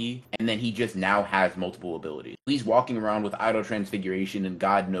Uzumaki, and then he just now has multiple abilities. He's walking around with Idol Transfiguration and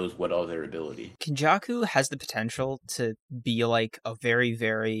God knows what other ability. Kenjaku has the potential to be like a very,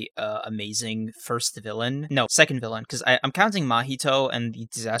 very amazing second villain, because I'm counting Mahito and the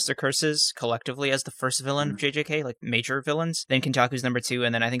Disaster Curses collectively as the first villain of JJK, like major villains. Then Kenjaku's number 2,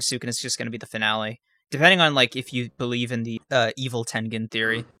 and then I think Sukuna is just going to be the finale. Depending on like if you believe in the evil Tengen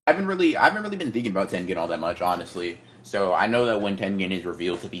theory. I haven't really been thinking about Tengen all that much, honestly. So I know that when Tengen is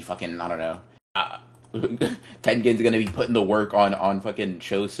revealed to be fucking, I don't know, Tengen's gonna be putting the work on fucking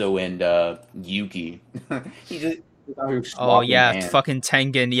Choso and Yuki. He just fucking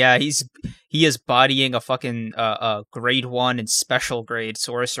Tengen. Yeah, he is bodying a fucking grade 1 and special grade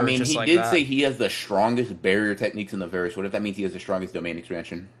sorcerer. I mean, just he like did that. say he has the strongest barrier techniques in the verse. What if that means he has the strongest domain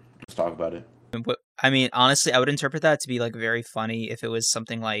expansion? Let's talk about it. I mean, honestly, I would interpret that to be like very funny if it was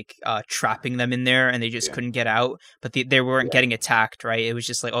something like trapping them in there and they just couldn't get out, but they weren't getting attacked, right? It was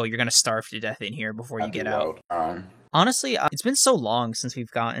just like, oh, you're gonna starve to death in here before you get out. Honestly, it's been so long since we've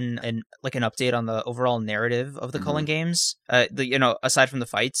gotten an update on the overall narrative of the Culling games. Aside from the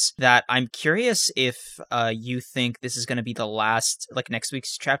fights, that I'm curious if you think this is going to be the last, like next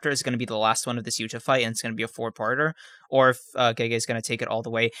week's chapter is going to be the last one of this Yuta fight, and it's going to be a 4-parter, or if Gege is going to take it all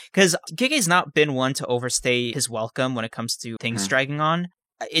the way. Because Gege's not been one to overstay his welcome when it comes to things dragging on.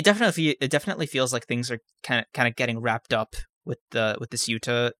 It definitely feels like things are kind of getting wrapped up with this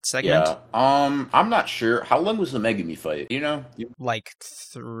Yuta segment. Yeah. I'm not sure. How long was the Megumi fight? You know? Like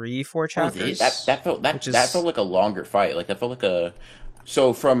 3-4 chapters. That felt like a longer fight. Like that felt like a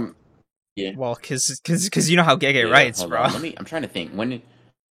Well, cause you know how Gege writes, bro. I'm trying to think. When it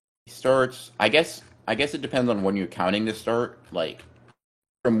starts, I guess it depends on when you're counting the start. Like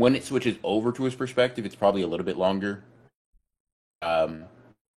from when it switches over to his perspective, it's probably a little bit longer.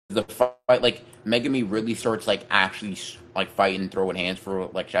 The fight, like Megumi really starts like actually like fighting, throwing hands for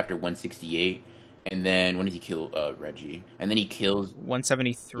like chapter 168, and then when does he kill Reggie? And then he kills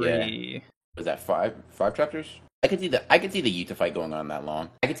 173. Yeah. Was that five chapters? I could see the Yuta fight going on that long.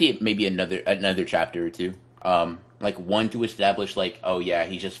 I could see it maybe another chapter or two. Like one to establish like, oh yeah,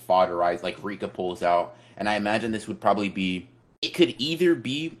 he just fodderized, like Rika pulls out, and I imagine this would probably be. It could either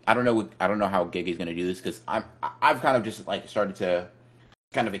be I don't know how Gege's gonna do this because I've kind of just like started to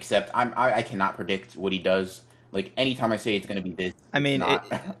kind of accept I cannot predict what he does. Like anytime I say it's gonna be this, I mean,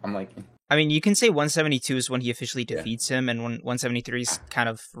 I'm like. I mean, you can say 172 is when he officially defeats him, and when 173 is kind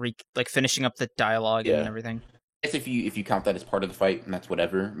of finishing up the dialogue and everything. I guess if you count that as part of the fight, and that's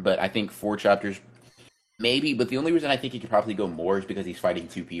whatever. But I think 4 chapters, maybe. But the only reason I think he could probably go more is because he's fighting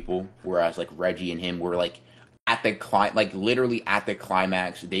 2 people, whereas like Reggie and him were like at the literally at the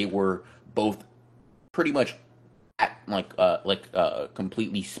climax. They were both pretty much at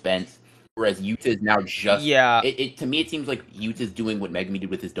completely spent. Whereas Yuta is now just It to me it seems like Yuta's doing what Megumi did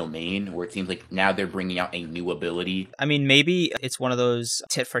with his domain, where it seems like now they're bringing out a new ability. I mean, maybe it's one of those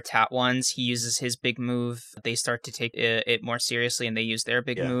tit for tat ones. He uses his big move, they start to take it more seriously, and they use their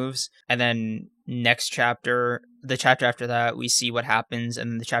big moves. And then next chapter, the chapter after that, we see what happens,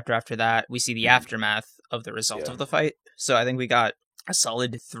 and then the chapter after that, we see the aftermath of the result of the fight. So I think we got a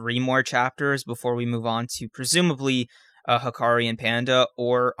solid 3 more chapters before we move on to presumably Hikari and Panda,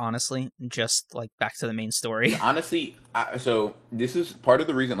 or honestly, just like back to the main story. Honestly, so this is part of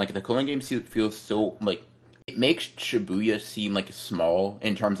the reason, like the Culling game feels so like it makes Shibuya seem like small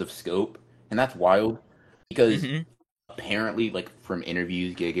in terms of scope, and that's wild because apparently, like from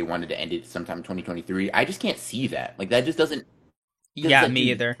interviews, Gege wanted to end it sometime in 2023. I just can't see that. Like that just doesn't. Yeah, like,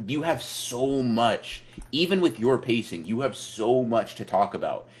 me either. You have so much, even with your pacing, you have so much to talk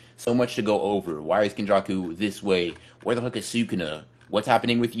about. So much to go over. Why is Kenjaku this way? Where the fuck is Sukuna? What's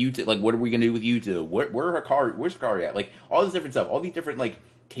happening with Yuta? Like, what are we gonna do with Yuta? Where's Hikari at? Like, all this different stuff. All these different, like,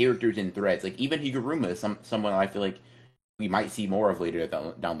 characters and threads. Like, even Higuruma is someone I feel like we might see more of later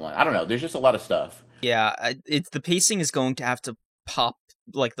down the line. I don't know. There's just a lot of stuff. Yeah, the pacing is going to have to pop,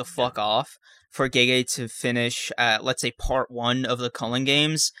 like, the fuck off for Gege to finish, let's say, part 1 of the Culling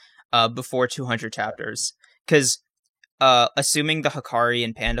games before 200 chapters. Because assuming the Hikari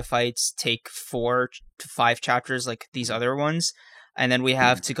and Panda fights take 4 to 5 chapters like these other ones, and then we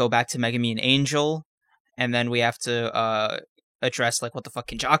have to go back to Megumi and Angel, and then we have to address like what the fuck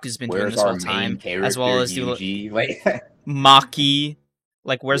Kenjaku's been doing Where's this our whole time, main character, as well as Yuji? Like Maki.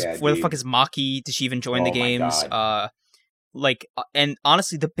 Like, where yeah, the dude. fuck is Maki? Did she even join the Oh my games? God. And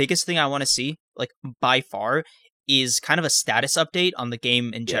honestly, the biggest thing I want to see, like by far, is kind of a status update on the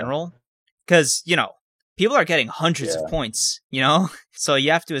game in general, because people are getting hundreds of points, so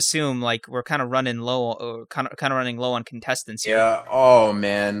you have to assume like we're kind of running low, or kind of running low on contestants here. Yeah. Oh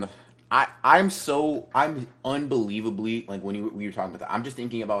man. I'm unbelievably like when we were talking about that. I'm just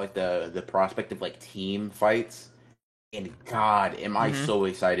thinking about like the prospect of like team fights, and God, am I so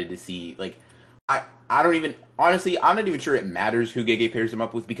excited to see like I don't even honestly I'm not even sure it matters who Gege pairs them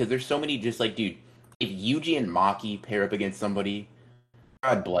up with, because there's so many just like dude, if Yuji and Maki pair up against somebody,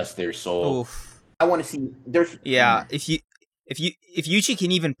 God bless their soul. Oof. I want to see there's if Yuji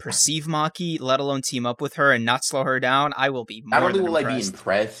can even perceive Maki, let alone team up with her and not slow her down, I will be more not only than will impressed. I be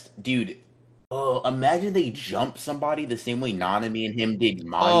impressed, dude. Oh, imagine they jump somebody the same way Nanami and him did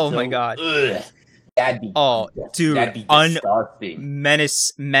Mahito. Oh my God. Ugh. That'd be dude, that'd be disgusting.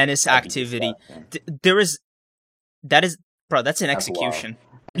 Menace activity. That's an execution.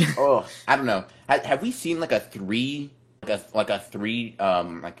 Oh, I don't know. Have we seen like a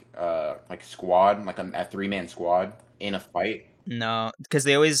squad, like a 3-man squad in a fight? No, because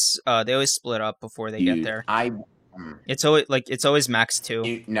they always split up before they get there. It's always max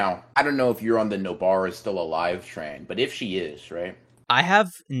 2. No, I don't know if you're on the Nobara is still alive train, but if she is, right? I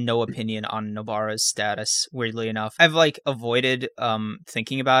have no opinion on Nobara's status, weirdly enough. I've like avoided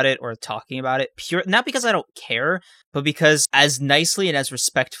thinking about it or talking about it, not because I don't care, but because as nicely and as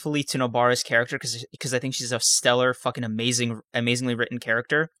respectfully to Nobara's character, because I think she's a stellar, fucking amazingly written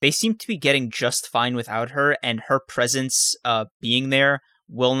character, they seem to be getting just fine without her, and her presence being there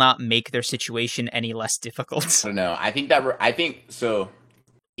will not make their situation any less difficult. I don't know. I think so.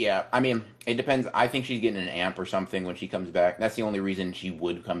 Yeah, I mean, it depends. I think she's getting an amp or something when she comes back. That's the only reason she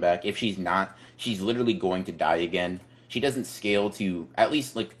would come back. If she's not, she's literally going to die again. She doesn't scale to, at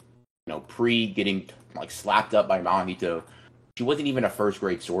least, like, pre getting, like, slapped up by Mahito. She wasn't even a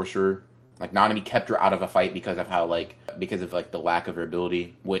first-grade sorcerer. Like, Nanami kept her out of a fight because of the lack of her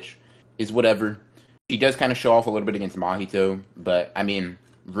ability, which is whatever. She does kind of show off a little bit against Mahito, but, I mean,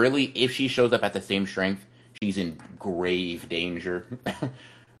 really, if she shows up at the same strength, she's in grave danger.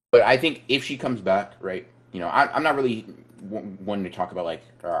 But I think if she comes back, right, I'm not really wanting to talk about, like,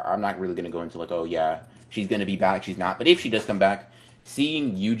 I'm not really going to go into, like, oh, yeah, she's going to be back, she's not. But if she does come back,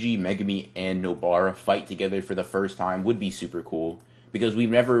 seeing Yuji, Megumi, and Nobara fight together for the first time would be super cool. Because we've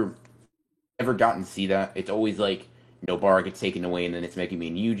never gotten to see that. It's always, like, Nobara gets taken away, and then it's Megumi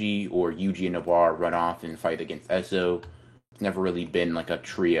and Yuji, or Yuji and Nobara run off and fight against Esso. It's never really been, like, a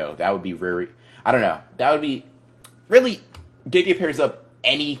trio. That would be very... I don't know. That would be... Really, Gege pairs up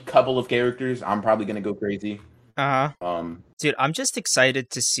any couple of characters, I'm probably gonna go crazy. Dude, I'm just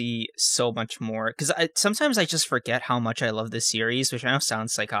excited to see so much more, because sometimes I just forget how much I love this series, which I know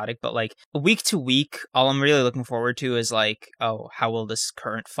sounds psychotic, but like week to week, all I'm really looking forward to is like, oh, how will this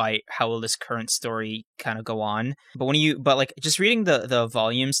current story kind of go on? But like just reading the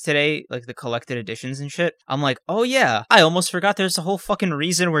volumes today, like the collected editions and shit, I'm like, oh yeah, I almost forgot there's a whole fucking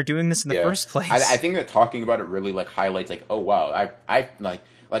reason we're doing this in the first place. I think that talking about it really like highlights like, oh wow, I like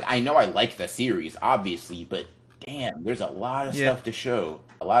I know I like the series obviously, but damn, there's a lot of stuff to show.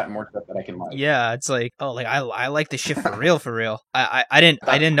 A lot more stuff that I can like. Yeah, it's like, oh, like I like this shit for real, for real. I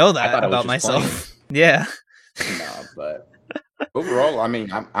didn't know that about myself. Yeah. No, but overall, I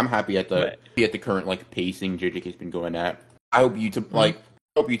mean, I'm happy at the current like pacing JJK's been going at. I hope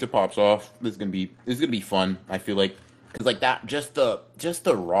Yuta pops off. This is gonna be fun. I feel like because like that just the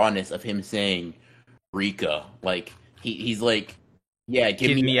rawness of him saying Rika, like he's like. Yeah,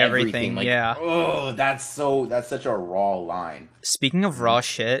 give me everything. Like, yeah. Oh, that's such a raw line. Speaking of raw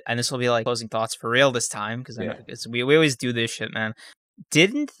shit, and this will be like closing thoughts for real this time, because we always do this shit, man.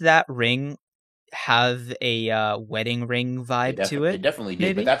 Didn't that ring have a wedding ring vibe to it? It definitely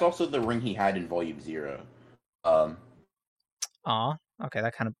did, but that's also the ring he had in Volume 0. Okay,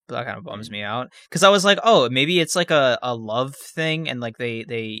 that kind of bums me out, because I was like, oh, maybe it's like a love thing, and like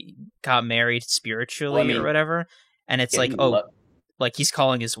they got married spiritually or whatever, and it's like, oh. Like he's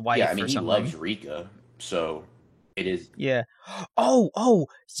calling his wife. Yeah, I mean, or he something. loves Rika, so it is. Yeah. Oh,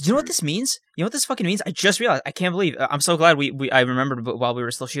 you know what this means? You know what this fucking means? I just realized. I can't believe. I'm so glad I remembered while we were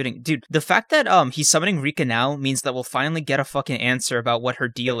still shooting, dude. The fact that he's summoning Rika now means that we'll finally get a fucking answer about what her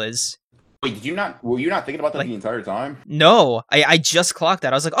deal is. Wait, were you not thinking about that the entire time? No, I just clocked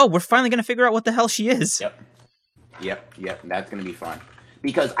that. I was like, oh, we're finally gonna figure out what the hell she is. Yep. That's gonna be fun.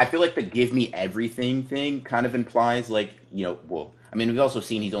 Because I feel like the give me everything thing kind of implies like, well, I mean, we've also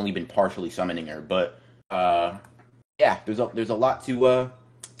seen he's only been partially summoning her, but yeah, there's a lot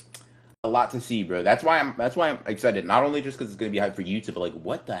to see, bro. That's why I'm excited. Not only just because it's gonna be hype for YouTube, but like,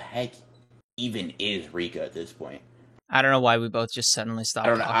 what the heck even is Rika at this point? I don't know why we both just suddenly stopped I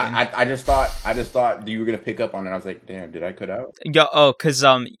don't know. talking. I just thought you were gonna pick up on it. I was like, damn, did I cut out? Yeah. Cause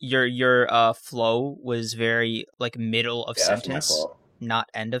your flow was very like middle of sentence, not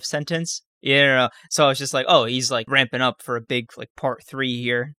end of sentence. Yeah, no. So I was just like, oh, he's like ramping up for a big like part 3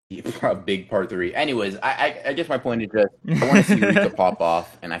 here. A big part 3. Anyways, I guess my point is just I want to see Rika pop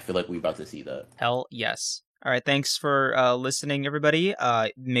off, and I feel like we're about to see that. Hell yes. All right, thanks for listening, everybody.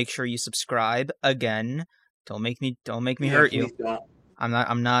 Make sure you subscribe again. Don't make me hurt you. Don't.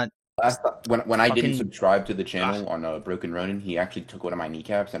 I'm not. When I didn't subscribe to the channel on Broken Ronin, he actually took one of my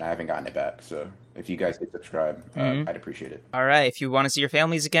kneecaps, and I haven't gotten it back. So if you guys could subscribe, I'd appreciate it. All right, if you want to see your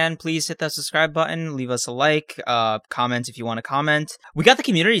families again, please hit that subscribe button. Leave us a like. Comment if you want to comment. We got the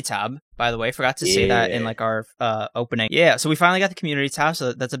community tab, by the way. Forgot to say that in like our opening. Yeah, so we finally got the community tab,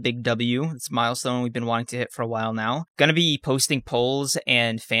 so that's a big W. It's a milestone we've been wanting to hit for a while now. Gonna be posting polls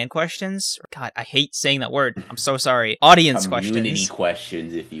and fan questions. God, I hate saying that word. I'm so sorry. Audience Community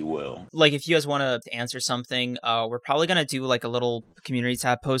questions, if you will. Like, if you guys want to answer something, we're probably gonna do like a little community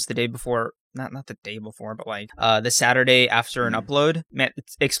tab post the day before. Not the day before, but like the Saturday after an upload. Man,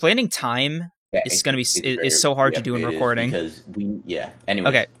 explaining time is gonna be is so hard to do in recording because anyway.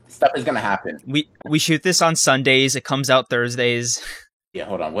 Okay, stuff is gonna happen. We shoot this on Sundays. It comes out Thursdays. Yeah,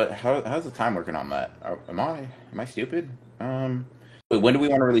 hold on. How's the time working on that? Am I stupid? Wait, when do we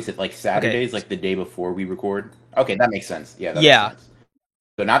want to release it? Like Saturdays, like the day before we record? Okay, that makes sense. Yeah. That makes sense.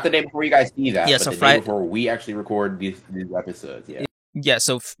 So not the day before you guys see that, but so the day before we actually record these episodes. Yeah. Yeah,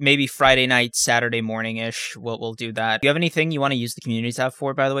 so maybe Friday night, Saturday morning-ish, we'll do that. Do you have anything you want to use the community tab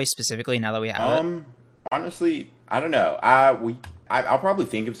for, by the way, specifically, now that we have it? Honestly, I don't know. I'll probably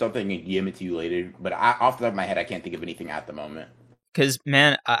think of something and DM it to you later, but off the top of my head, I can't think of anything at the moment. Because,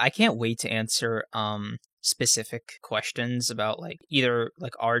 man, I can't wait to answer specific questions about like either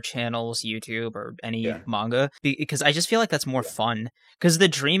like our channels, YouTube, or any manga, because I just feel like that's more fun. Because the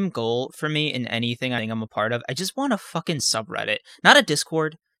dream goal for me in anything I think I'm a part of, I just want a fucking subreddit, not a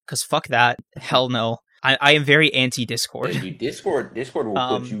Discord, because fuck that, hell no. I am very anti-Discord. Dude, Discord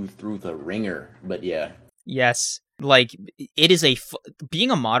will put you through the ringer, but yeah. Yes. Like, it is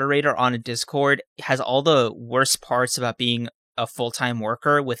being a moderator on a Discord has all the worst parts about being a full-time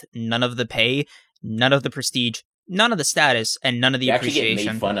worker with none of the pay, none of the prestige, none of the status, and none of the appreciation. You actually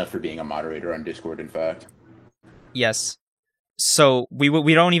get made fun of for being a moderator on Discord, in fact. Yes. So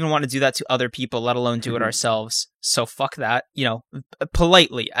we don't even want to do that to other people, let alone do it ourselves. So fuck that. You know,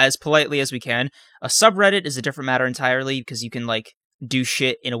 politely as we can. A subreddit is a different matter entirely, because you can like do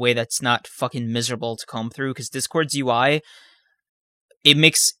shit in a way that's not fucking miserable to comb through. Because Discord's UI,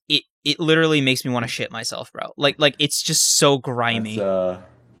 it literally makes me want to shit myself, bro. Like it's just so grimy.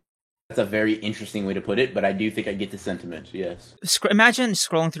 That's a very interesting way to put it, but I do think I get the sentiment, yes. Imagine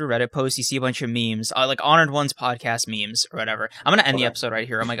scrolling through Reddit posts, you see a bunch of memes, like Honored One's podcast memes or whatever. I'm going to end the episode right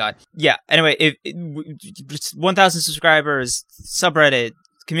here. Oh my god. Yeah, anyway, if 1,000 subscribers, subreddit,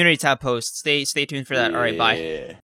 community tab post. Stay tuned for that. All right, bye.